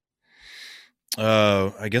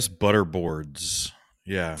 I guess butter boards.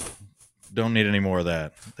 Yeah. Don't need any more of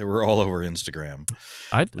that. They were all over Instagram.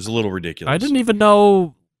 It was a little ridiculous. I didn't even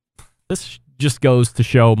know. This just goes to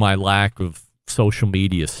show my lack of social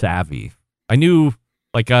media savvy. I knew,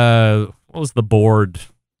 like, what was the board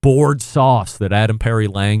sauce that Adam Perry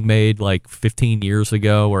Lang made like 15 years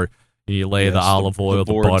ago, where you lay the olive oil,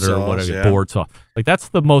 the butter, sauce, whatever, yeah. Board sauce. Like, that's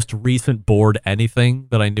the most recent board anything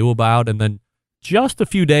that I knew about. And then just a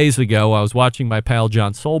few days ago, I was watching my pal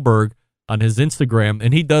John Solberg on his Instagram,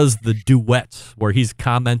 and he does the duets where he's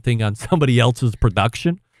commenting on somebody else's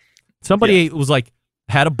production. Somebody was like,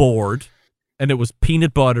 had a board, and it was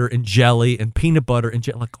peanut butter and jelly and peanut butter and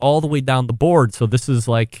jelly, like all the way down the board. So this is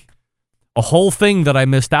like a whole thing that I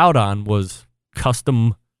missed out on was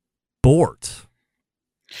custom boards.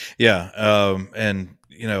 Yeah. And,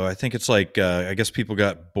 I think it's like, I guess people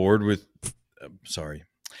got bored with,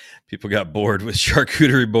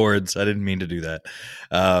 charcuterie boards. I didn't mean to do that.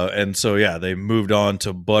 And so, they moved on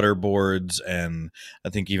to butter boards, and I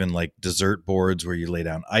think even like dessert boards where you lay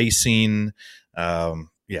down icing.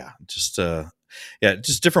 Just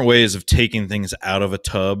different ways of taking things out of a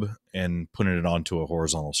tub and putting it onto a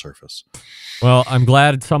horizontal surface. Well, I'm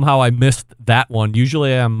glad somehow I missed that one.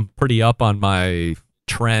 Usually I'm pretty up on my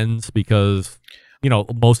trends because,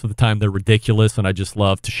 most of the time they're ridiculous and I just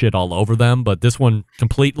love to shit all over them. But this one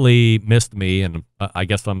completely missed me, and I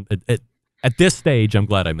guess I'm at this stage, I'm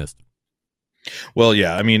glad I missed it. Well,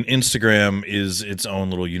 yeah, I mean, Instagram is its own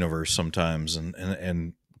little universe sometimes,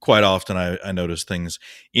 and quite often I notice things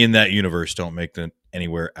in that universe don't make it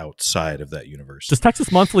anywhere outside of that universe. Does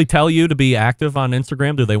Texas Monthly tell you to be active on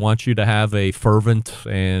Instagram? Do they want you to have a fervent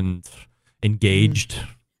and engaged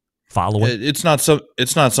following? It's not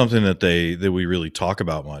something that we really talk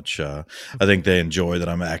about much. I think they enjoy that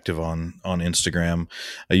I'm active on Instagram.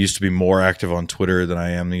 I used to be more active on Twitter than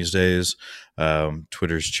I am these days.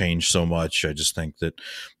 Twitter's changed so much. I just think that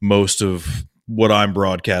most of what I'm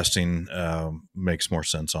broadcasting makes more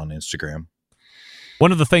sense on Instagram.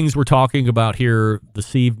 One of the things we're talking about here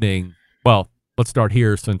this evening, well, let's start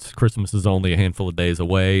here since Christmas is only a handful of days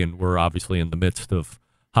away and we're obviously in the midst of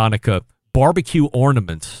Hanukkah. Barbecue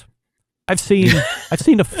ornaments. I've seen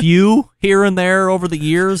a few here and there over the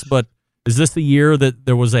years, but is this the year that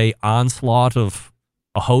there was a onslaught of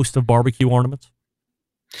a host of barbecue ornaments?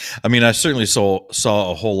 I mean, I certainly saw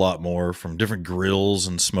a whole lot more from different grills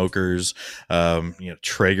and smokers.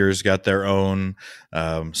 Traeger's got their own.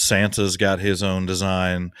 Santa's got his own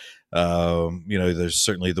design. There's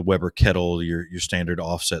certainly the Weber kettle, your standard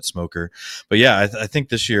offset smoker. But yeah, I think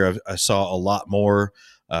this year I saw a lot more.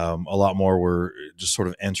 A lot more were just sort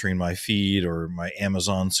of entering my feed or my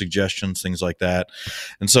Amazon suggestions, things like that.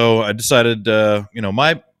 And so I decided,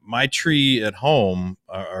 my tree at home,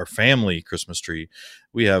 our family Christmas tree,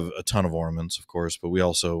 we have a ton of ornaments, of course, but we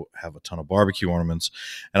also have a ton of barbecue ornaments.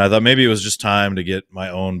 And I thought maybe it was just time to get my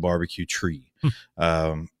own barbecue tree.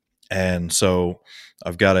 And so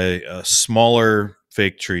I've got a smaller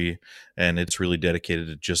fake tree, and it's really dedicated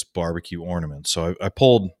to just barbecue ornaments. So I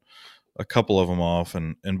pulled a couple of them off,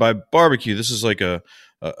 and by barbecue, this is like a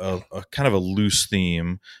kind of a loose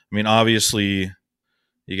theme. I mean, obviously,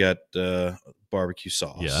 you got barbecue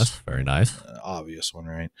sauce. Yes, very nice. Obvious one,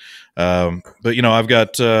 right? But I've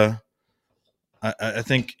got. I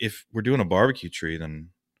think if we're doing a barbecue tree, then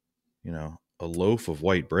a loaf of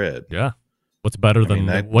white bread. Yeah, what's better than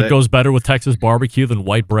what that goes better with Texas barbecue than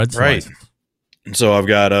white bread slices? Right. And so I've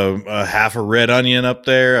got a half a red onion up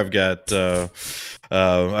there. I've got a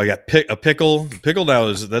pickle. Pickle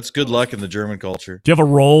now that's good luck in the German culture. Do you have a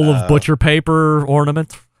roll of butcher paper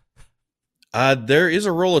ornament? There is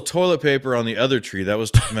a roll of toilet paper on the other tree. That was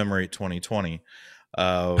to commemorate 2020.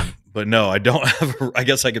 But no, I don't have. I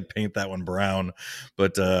guess I could paint that one brown,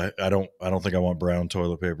 but I don't think I want brown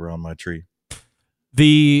toilet paper on my tree.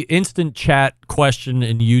 The instant chat question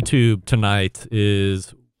in YouTube tonight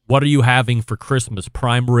is, what are you having for Christmas?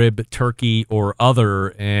 Prime rib, turkey, or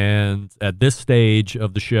other? And at this stage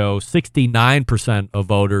of the show, 69% of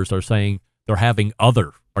voters are saying they're having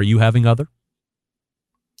other. Are you having other?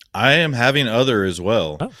 I am having other as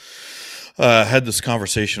well. Oh. Had this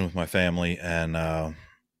conversation with my family, and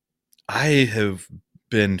I have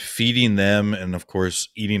been feeding them, and of course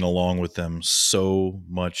eating along with them, so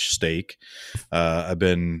much steak. I've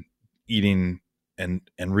been eating and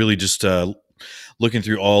really just looking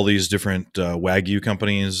through all these different Wagyu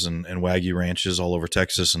companies and Wagyu ranches all over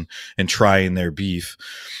Texas, and trying their beef.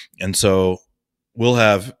 And so we'll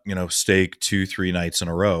have steak 2-3 nights in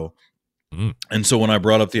a row. And so when I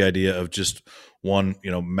brought up the idea of just one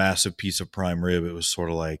massive piece of prime rib, it was sort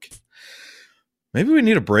of like, maybe we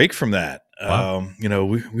need a break from that. Wow.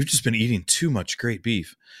 We've just been eating too much great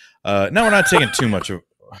beef. No, we're not taking too much of.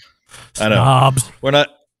 I know. Snobs. We're not.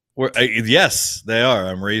 Yes, they are.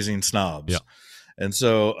 I'm raising snobs. Yeah. And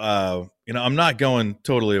so I'm not going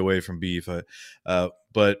totally away from beef,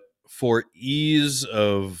 but for ease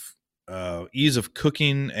of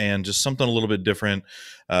cooking and just something a little bit different,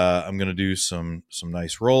 I'm going to do some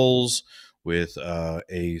nice rolls with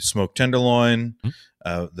a smoked tenderloin.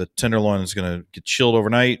 The tenderloin is going to get chilled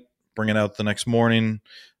overnight, bring it out the next morning,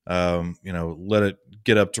 let it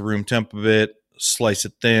get up to room temp a bit, slice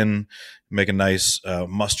it thin, make a nice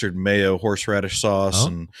mustard mayo horseradish sauce.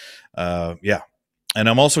 And and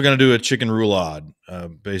I'm also going to do a chicken roulade.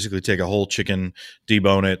 Basically take a whole chicken,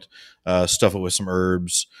 debone it, stuff it with some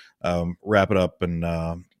herbs, wrap it up, and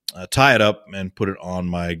tie it up and put it on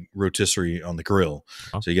my rotisserie on the grill.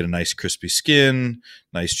 So you get a nice crispy skin,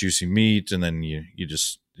 nice juicy meat, and then you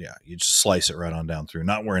just slice it right on down through,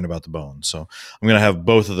 not worrying about the bones. So I'm going to have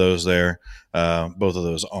both of those there, both of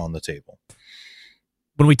those on the table.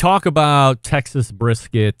 When we talk about Texas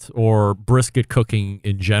brisket or brisket cooking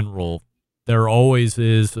in general, there always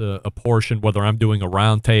is a portion, whether I'm doing a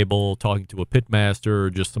round table, talking to a pitmaster, or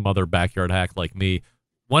just some other backyard hack like me,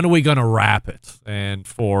 when are we going to wrap it? And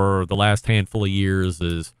for the last handful of years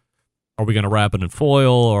are we going to wrap it in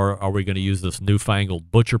foil, or are we going to use this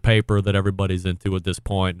newfangled butcher paper that everybody's into at this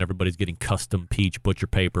point, and everybody's getting custom peach butcher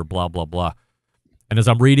paper, blah, blah, blah. And as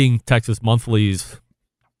I'm reading Texas Monthly's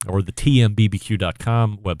or the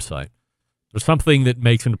tmbbq.com website, there's something that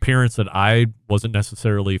makes an appearance that I wasn't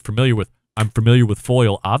necessarily familiar with. I'm familiar with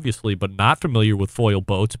foil, obviously, but not familiar with foil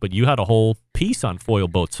boats, but you had a whole piece on foil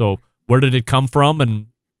boats. So where did it come from, and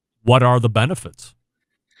what are the benefits?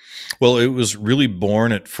 Well, it was really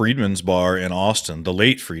born at Friedman's Bar in Austin, the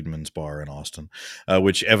late Friedman's Bar in Austin,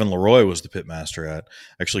 which Evan Leroy was the pitmaster at.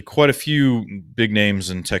 Actually, quite a few big names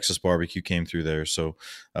in Texas barbecue came through there. So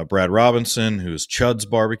Brad Robinson, who's Chud's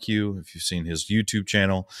Barbecue, if you've seen his YouTube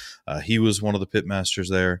channel, he was one of the pitmasters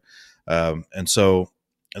there. And so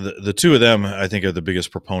the two of them, I think, are the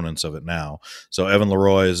biggest proponents of it now. So Evan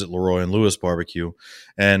Leroy is at Leroy and Lewis Barbecue,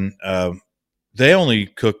 and they only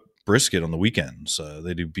cook brisket on the weekends.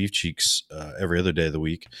 They do beef cheeks every other day of the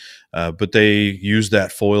week, but they use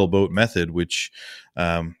that foil boat method, which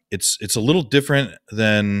it's a little different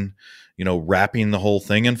than wrapping the whole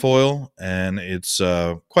thing in foil, and it's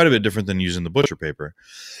quite a bit different than using the butcher paper.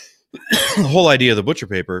 The whole idea of the butcher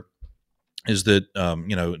paper is that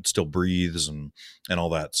it still breathes and all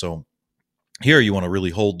that. So here you want to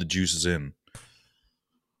really hold the juices in.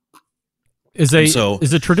 Is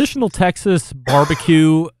a traditional Texas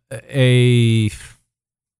barbecue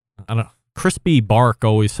crispy bark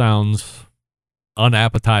always sounds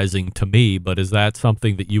unappetizing to me, but is that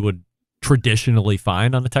something that you would traditionally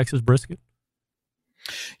find on a Texas brisket?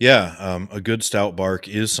 Yeah, a good stout bark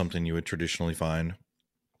is something you would traditionally find.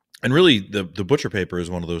 And really, the butcher paper is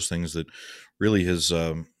one of those things that really has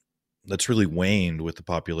that's really waned with the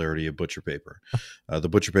popularity of butcher paper. The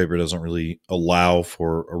butcher paper doesn't really allow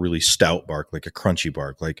for a really stout bark, like a crunchy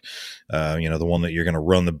bark, like the one that you're going to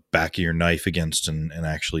run the back of your knife against and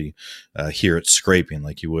actually hear it scraping,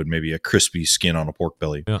 like you would maybe a crispy skin on a pork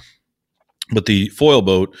belly. Yeah. But the foil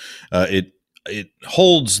boat, it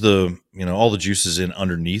holds the all the juices in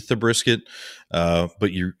underneath the brisket,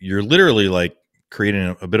 but you're literally like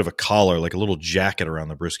creating a bit of a collar, like a little jacket around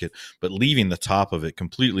the brisket, but leaving the top of it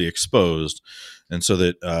completely exposed, and so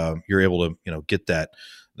that you're able to get that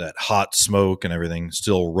hot smoke and everything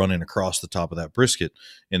still running across the top of that brisket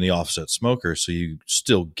in the offset smoker, so you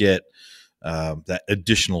still get that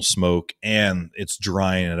additional smoke, and it's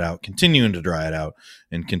drying it out, continuing to dry it out,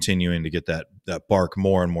 and continuing to get that bark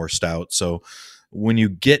more and more stout. So when you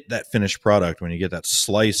get that finished product, when you get that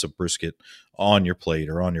slice of brisket on your plate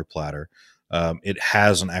or on your platter, it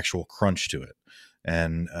has an actual crunch to it.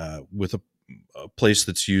 And with a place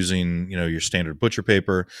that's using your standard butcher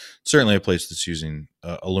paper, certainly a place that's using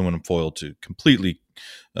aluminum foil to completely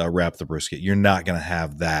wrap the brisket, you're not going to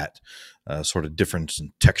have that sort of difference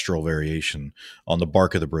in textural variation on the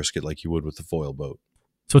bark of the brisket like you would with the foil boat.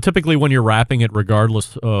 So typically when you're wrapping it,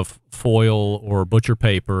 regardless of foil or butcher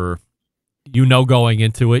paper, going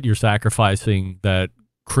into it, you're sacrificing that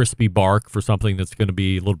crispy bark for something that's going to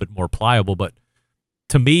be a little bit more pliable. But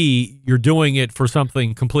to me, you're doing it for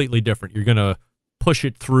something completely different. You're going to push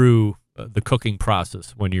it through the cooking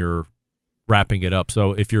process when you're wrapping it up.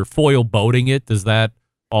 So if you're foil boating it, does that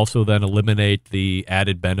also then eliminate the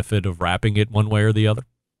added benefit of wrapping it one way or the other?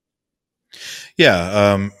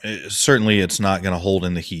 Yeah, certainly it's not going to hold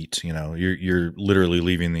in the heat. You're literally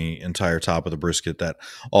leaving the entire top of the brisket,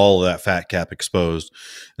 all of that fat cap exposed.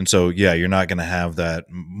 And so, yeah, you're not going to have that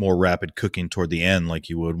more rapid cooking toward the end like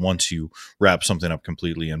you would once you wrap something up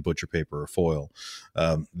completely in butcher paper or foil.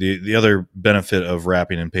 The other benefit of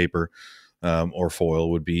wrapping in paper or foil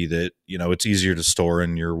would be that, it's easier to store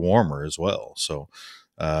in your warmer as well. So,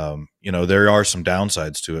 there are some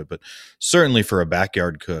downsides to it, but certainly for a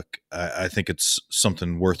backyard cook, I think it's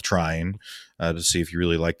something worth trying to see if you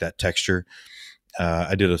really like that texture.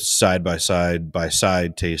 I did a side by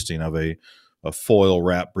side tasting of a foil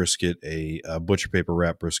wrap brisket, a butcher paper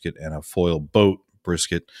wrap brisket, and a foil boat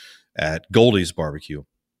brisket at Goldie's Barbecue.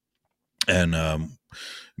 And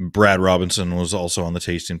Brad Robinson was also on the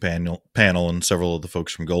tasting panel, and several of the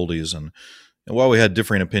folks from Goldie's. And while we had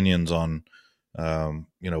differing opinions on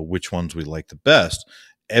which ones we like the best,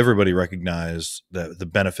 everybody recognized the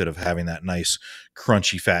benefit of having that nice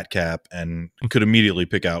crunchy fat cap and could immediately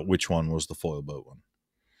pick out which one was the foil boat one.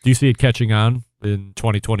 Do you see it catching on in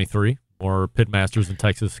 2023? More pitmasters in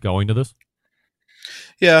Texas going to this?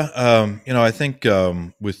 Yeah. I think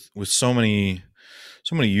with so many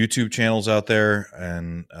YouTube channels out there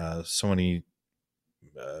and so many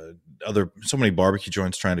barbecue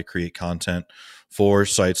joints trying to create content for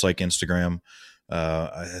sites like Instagram,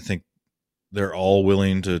 I think they're all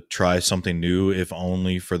willing to try something new, if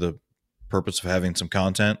only for the purpose of having some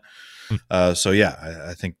content. So yeah,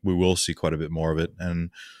 I think we will see quite a bit more of it.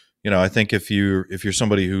 And I think if you're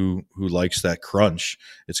somebody who likes that crunch,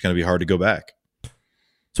 it's going to be hard to go back.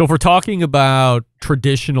 So if we're talking about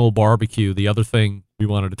traditional barbecue, the other thing we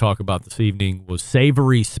wanted to talk about this evening was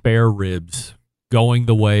savory spare ribs going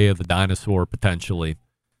the way of the dinosaur potentially.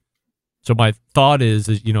 So my thought is,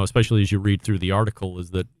 especially as you read through the article,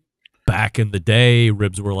 is that back in the day,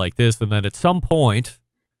 ribs were like this, and then at some point,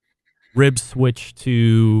 ribs switched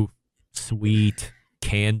to sweet,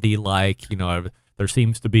 candy-like. There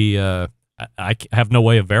seems to be I have no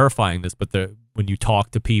way of verifying this, but when you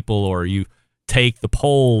talk to people or you take the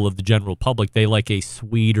poll of the general public, they like a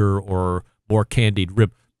sweeter or more candied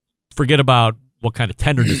rib. Forget about what kind of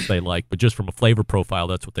tenderness they like, but just from a flavor profile,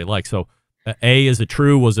 that's what they like. So is it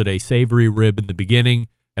true? Was it a savory rib in the beginning,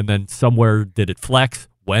 and then somewhere did it flex?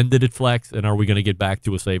 When did it flex? And are we going to get back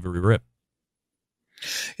to a savory rib?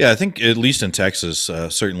 Yeah, I think at least in Texas,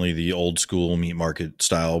 certainly the old school meat market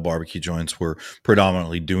style barbecue joints were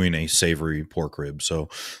predominantly doing a savory pork rib. So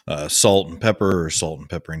salt and pepper, or salt and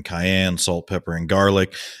pepper and cayenne, salt, pepper, and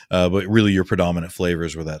garlic. But really your predominant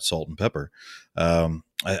flavors were that salt and pepper.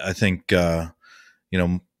 I think,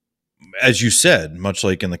 as you said, much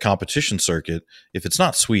like in the competition circuit, if it's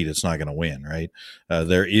not sweet, it's not going to win, right?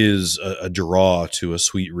 There is a draw to a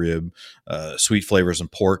sweet rib. Sweet flavors in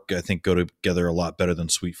pork, I think, go together a lot better than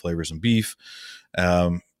sweet flavors in beef.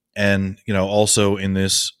 And also in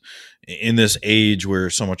this age where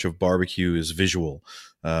so much of barbecue is visual,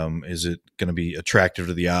 Is it going to be attractive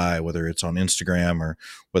to the eye, whether it's on Instagram or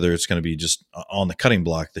whether it's going to be just on the cutting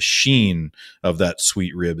block? The sheen of that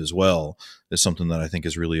sweet rib as well is something that I think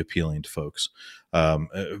is really appealing to folks,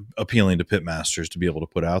 appealing to pit masters to be able to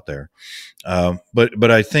put out there.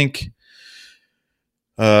 But I think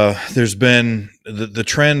there's been the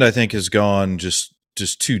trend, I think, has gone just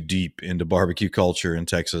too deep into barbecue culture in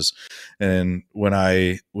Texas. And when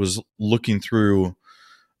I was looking through,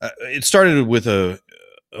 it started with a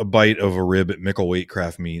bite of a rib at Mickleweight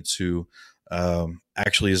Craft Meats, who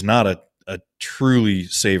actually is not a truly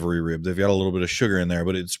savory rib. They've got a little bit of sugar in there,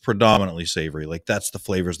 but it's predominantly savory. Like, that's the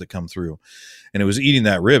flavors that come through. And it was eating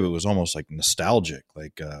that rib, it was almost like nostalgic.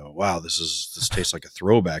 Like, wow, this tastes like a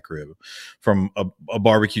throwback rib from a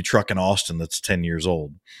barbecue truck in Austin that's 10 years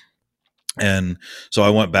old. And so I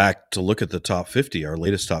went back to look at the top 50, our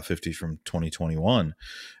latest top 50 from 2021,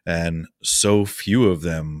 and so few of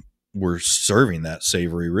them were serving that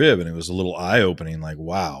savory rib. And it was a little eye-opening, like,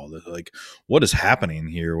 wow, like, what is happening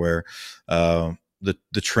here, where the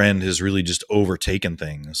trend has really just overtaken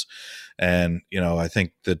things. And, I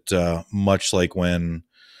think that much like when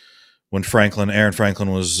Aaron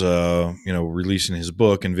Franklin was, releasing his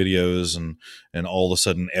book and videos, and all of a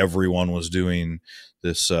sudden everyone was doing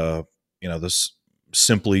this, this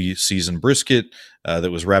simply seasoned brisket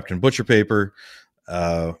that was wrapped in butcher paper.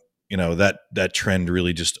 That trend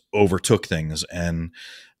really just overtook things. And,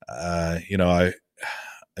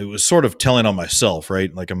 it was sort of telling on myself,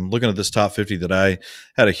 right? Like, I'm looking at this top 50 that I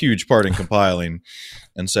had a huge part in compiling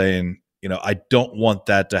and saying, I don't want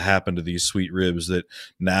that to happen to these sweet ribs that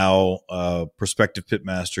now prospective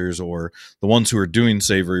pitmasters or the ones who are doing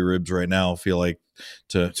savory ribs right now feel like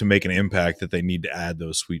to make an impact that they need to add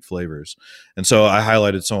those sweet flavors. And so I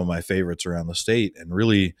highlighted some of my favorites around the state, and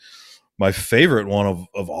really my favorite one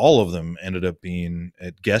of all of them ended up being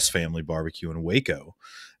at Guest Family Barbecue in Waco.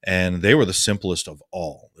 And they were the simplest of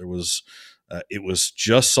all. It was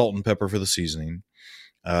just salt and pepper for the seasoning.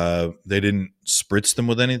 They didn't spritz them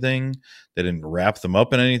with anything. They didn't wrap them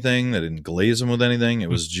up in anything. They didn't glaze them with anything. It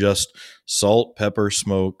was just salt, pepper,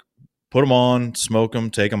 smoke, put them on, smoke them,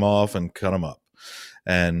 take them off, and cut them up.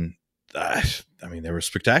 And they were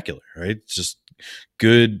spectacular, right? Just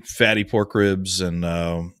good fatty pork ribs, and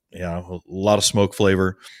a lot of smoke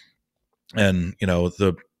flavor. And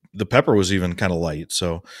the pepper was even kind of light,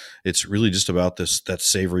 so it's really just about that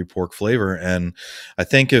savory pork flavor. And I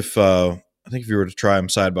think if you were to try them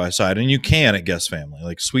side by side, and you can at Guest Family,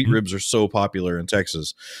 like, sweet ribs are so popular in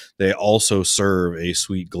Texas, they also serve a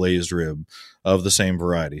sweet glazed rib of the same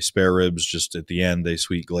variety. Spare ribs, just at the end, they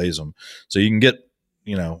sweet glaze them, so you can get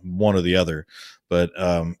one or the other. But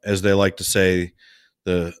as they like to say,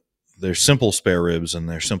 they're simple spare ribs and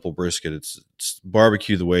they're simple brisket. It's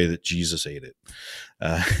barbecue the way that Jesus ate it.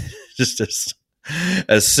 Just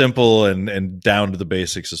as simple and down to the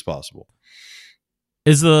basics as possible.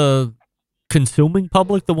 Is the consuming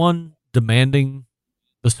public the one demanding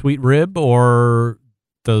the sweet rib, or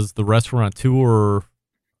does the restaurateur,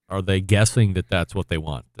 are they guessing that that's what they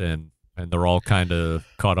want, and they're all kind of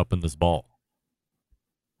caught up in this ball?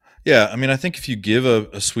 Yeah, I think if you give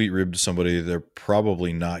a sweet rib to somebody, they're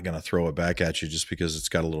probably not going to throw it back at you just because it's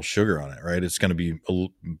got a little sugar on it, right? It's going to be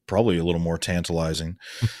probably a little more tantalizing.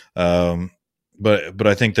 But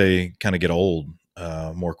I think they kind of get old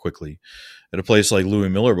more quickly. At a place like Louis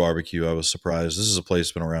Miller Barbecue, I was surprised. This is a place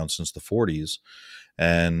that's been around since the 40s,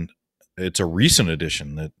 and it's a recent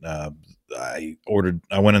addition that I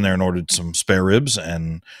went in there and ordered some spare ribs,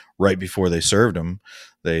 and right before they served them,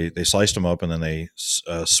 they sliced them up, and then they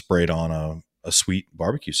sprayed on a sweet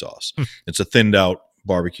barbecue sauce. It's a thinned out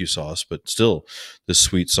barbecue sauce, but still this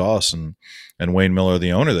sweet sauce. And Wayne Miller,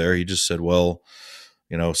 the owner there, he just said, well,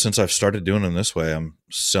 since I've started doing them this way, I'm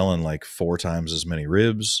selling like 4 times as many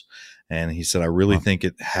ribs. And he said, I really think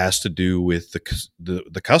it has to do with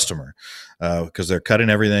the customer, because they're cutting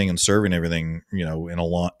everything and serving everything, in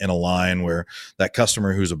a line where that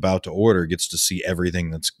customer who's about to order gets to see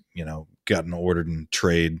everything that's, gotten ordered and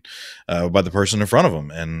trade by the person in front of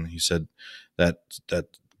them. And he said that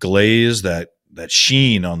glaze, that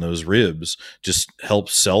sheen on those ribs just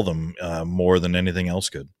helps sell them more than anything else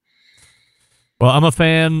could. Well, I'm a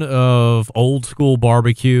fan of old school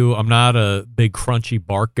barbecue. I'm not a big crunchy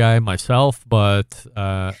bark guy myself, but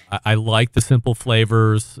I like the simple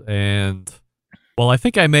flavors. And, well, I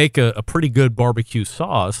think I make a pretty good barbecue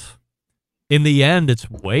sauce. In the end, it's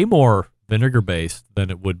way more vinegar-based than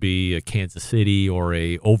it would be a Kansas City or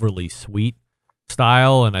a overly sweet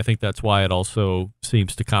style. And I think that's why it also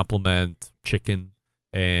seems to complement chicken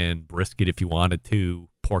and brisket if you wanted to,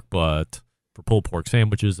 pork butt for pulled pork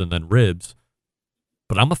sandwiches, and then ribs.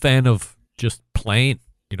 But I'm a fan of just plain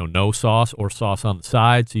no sauce or sauce on the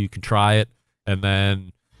side, so you can try it and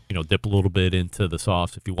then, dip a little bit into the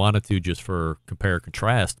sauce if you wanted to, just for compare and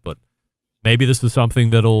contrast. But maybe this is something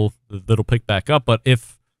that'll pick back up. But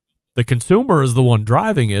if the consumer is the one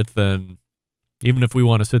driving it, then even if we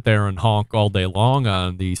want to sit there and honk all day long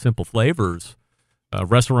on the simple flavors,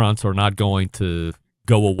 restaurants are not going to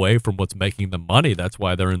go away from what's making them money. That's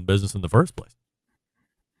why they're in business in the first place.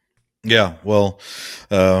 Yeah, well,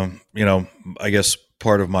 I guess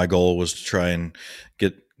part of my goal was to try and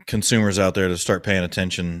get consumers out there to start paying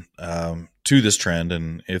attention to this trend,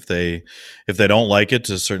 and if they don't like it,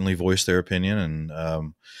 to certainly voice their opinion,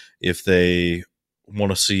 and if they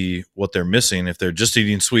want to see what they're missing, if they're just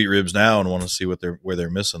eating sweet ribs now and want to see where they're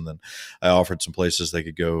missing, then I offered some places they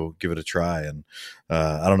could go give it a try, and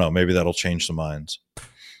I don't know, maybe that'll change some minds.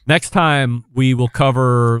 Next time we will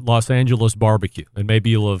cover Los Angeles barbecue, and maybe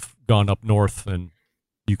you'll have gone up north and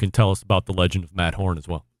you can tell us about the legend of Matt Horn as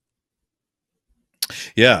well.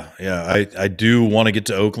 Yeah. I do want to get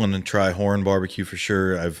to Oakland and try Horn barbecue for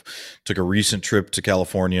sure. I've took a recent trip to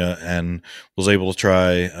California and was able to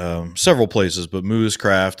try several places, but Moo's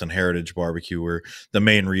Craft and Heritage Barbecue were the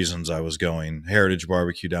main reasons I was going. Heritage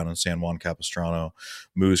Barbecue down in San Juan Capistrano,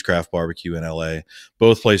 Moo's Craft Barbecue in LA,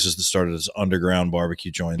 both places that started as underground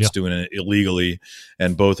barbecue joints, doing it illegally,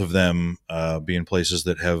 and both of them being places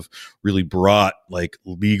that have really brought like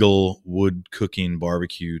legal wood cooking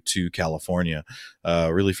barbecue to California.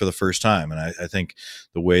 Really for the first time. And I think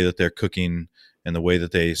the way that they're cooking and the way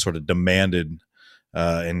that they sort of demanded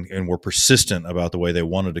and were persistent about the way they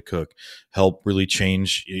wanted to cook help really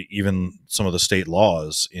change even some of the state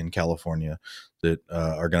laws in California that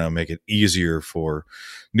are going to make it easier for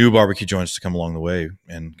new barbecue joints to come along the way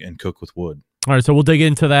and cook with wood. All right, so we'll dig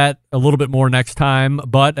into that a little bit more next time.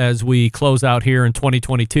 But as we close out here in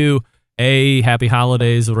 2022, happy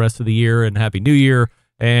holidays the rest of the year and Happy New Year.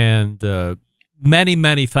 And many,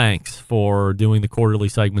 many thanks for doing the quarterly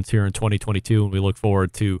segments here in 2022, and we look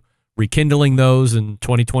forward to rekindling those in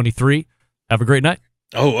 2023. Have a great night.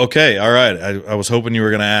 Oh, okay. All right. I was hoping you were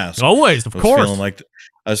going to ask. Always, of course.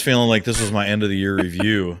 I was feeling like this was my end of the year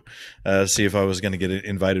review. See if I was going to get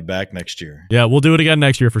invited back next year. Yeah, we'll do it again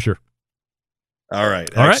next year for sure. All right.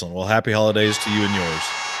 Excellent. Well, happy holidays to you and yours.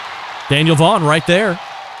 Daniel Vaughn right there.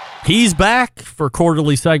 He's back for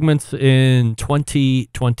quarterly segments in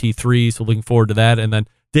 2023, so looking forward to that. And then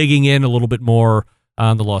digging in a little bit more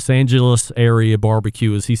on the Los Angeles area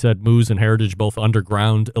barbecue. As he said, Moo's and Heritage, both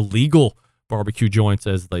underground illegal barbecue joints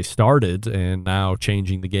as they started, and now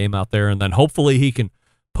changing the game out there. And then hopefully he can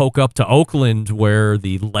poke up to Oakland, where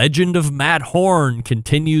the legend of Matt Horn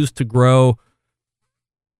continues to grow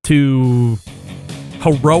to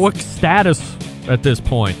heroic status at this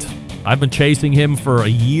point. I've been chasing him for a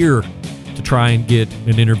year to try and get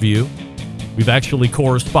an interview. We've actually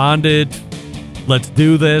corresponded. Let's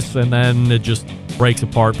do this. And then it just breaks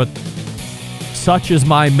apart. But such is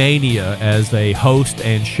my mania as a host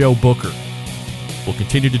and show booker. We'll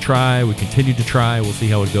continue to try. We continue to try. We'll see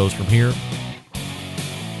how it goes from here.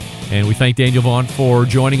 And we thank Daniel Vaughn for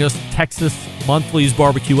joining us. Texas Monthly's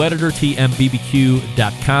barbecue editor,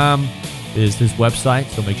 tmbbq.com. is his website,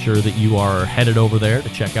 so make sure that you are headed over there to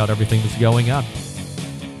check out everything that's going on.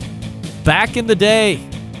 Back in the day,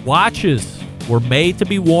 watches were made to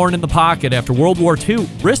be worn in the pocket. After World War II,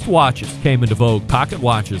 wristwatches came into vogue. Pocket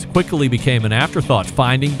watches quickly became an afterthought,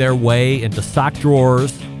 finding their way into sock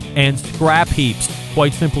drawers and scrap heaps.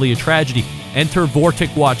 Quite simply a tragedy. Enter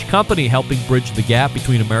Vortic Watch Company, helping bridge the gap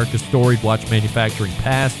between America's storied watch manufacturing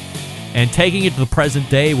past and taking it to the present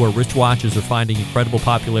day, where wristwatches are finding incredible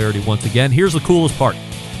popularity once again. Here's the coolest part.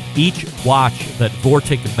 Each watch that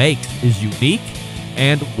Vortic makes is unique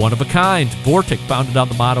and one of a kind. Vortic, founded on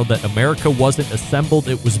the motto that America wasn't assembled,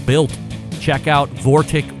 it was built. Check out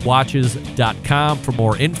VorticWatches.com for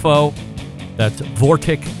more info. That's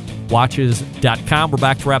VorticWatches.com. We're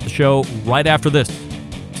back to wrap the show right after this.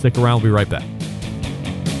 Stick around. We'll be right back.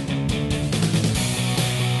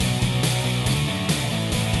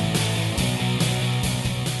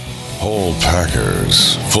 Whole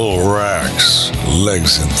packers, full racks,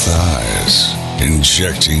 legs and thighs,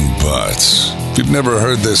 injecting butts. If you've never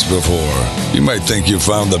heard this before, you might think you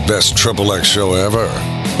found the best XXX show ever.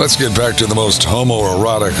 Let's get back to the most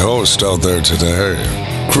homoerotic host out there today,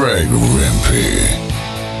 Greg Rempe.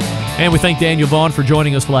 And we thank Daniel Vaughn for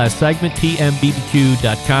joining us last segment,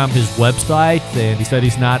 tmbbq.com, his website. And he said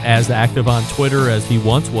he's not as active on Twitter as he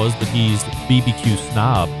once was, but he's BBQ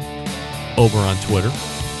Snob over on Twitter.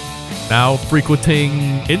 Now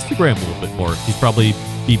frequenting Instagram a little bit more. He's probably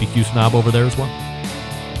BBQ Snob over there as well.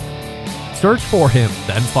 Search for him,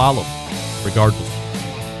 then follow, regardless.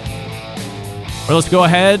 Well, let's go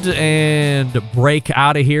ahead and break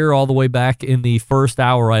out of here. All the way back in the first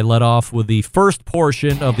hour, I led off with the first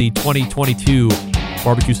portion of the 2022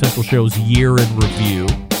 Barbecue Central Show's Year in Review.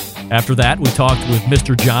 After that, we talked with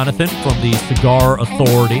Mr. Jonathan from the Cigar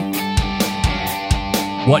Authority.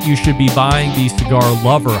 What you should be buying, the Cigar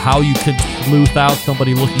Lover, how you can sleuth out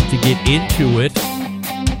somebody looking to get into it,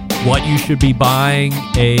 what you should be buying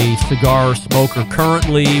a cigar smoker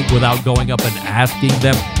currently without going up and asking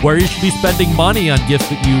them, where you should be spending money on gifts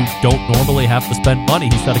that you don't normally have to spend money.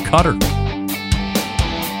 He said a cutter.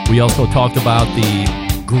 We also talked about the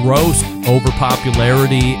gross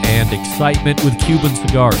overpopularity and excitement with Cuban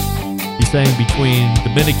cigars. He's saying between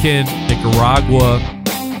Dominican, Nicaragua,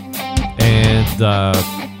 and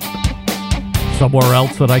somewhere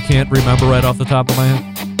else that I can't remember right off the top of my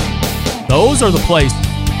head. Those are the places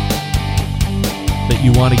that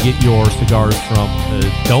you want to get your cigars from.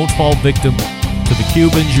 Don't fall victim to the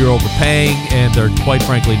Cubans. You're overpaying, and they're quite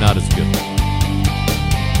frankly not as good.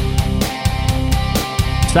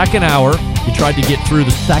 Second hour, we tried to get through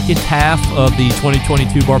the second half of the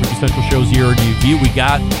 2022 Barbecue Central Show's Year in Review. We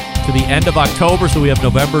got to the end of October, so we have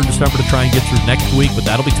November and December to try and get through next week, but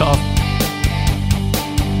that'll be tough.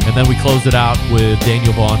 And then we close it out with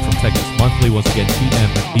Daniel Vaughn from Texas Monthly. Once again,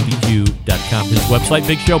 tmbbq.com. His website.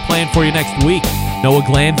 Big show planned for you next week. Noah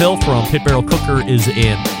Glanville from Pit Barrel Cooker is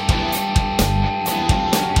in.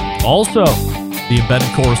 Also, the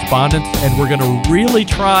embedded correspondence, and we're going to really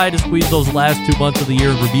try to squeeze those last 2 months of the year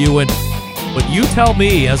in review in. But you tell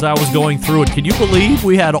me, as I was going through it, can you believe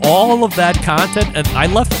we had all of that content and I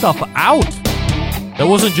left stuff out? That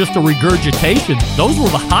wasn't just a regurgitation. Those were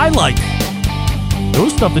the highlights. There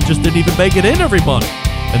was stuff that just didn't even make it in every month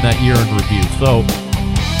in that year in review. So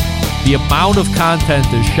the amount of content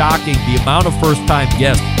is shocking. The amount of first-time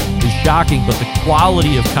guests is shocking, but the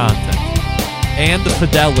quality of content and the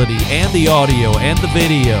fidelity and the audio and the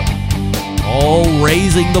video, all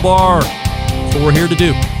raising the bar. That's what we're here to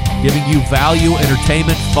do. Giving you value,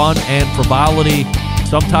 entertainment, fun, and frivolity.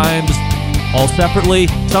 Sometimes all separately,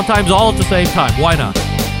 sometimes all at the same time. Why not?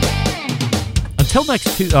 Until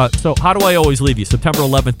next Tuesday. So how do I always leave you? September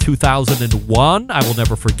 11th, 2001. I will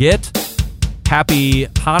never forget. Happy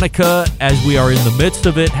Hanukkah as we are in the midst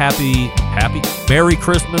of it. Happy Merry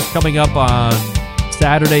Christmas coming up on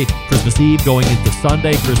Saturday, Christmas Eve going into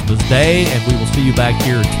Sunday, Christmas Day, and we will see you back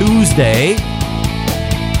here Tuesday.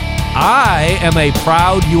 I am a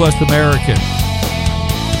proud U.S. American.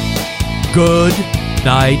 Good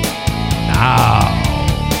night now.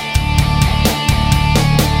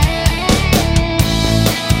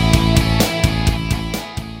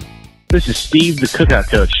 This is Steve, the Cookout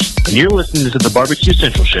Coach, and you're listening to the Barbecue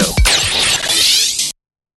Central Show.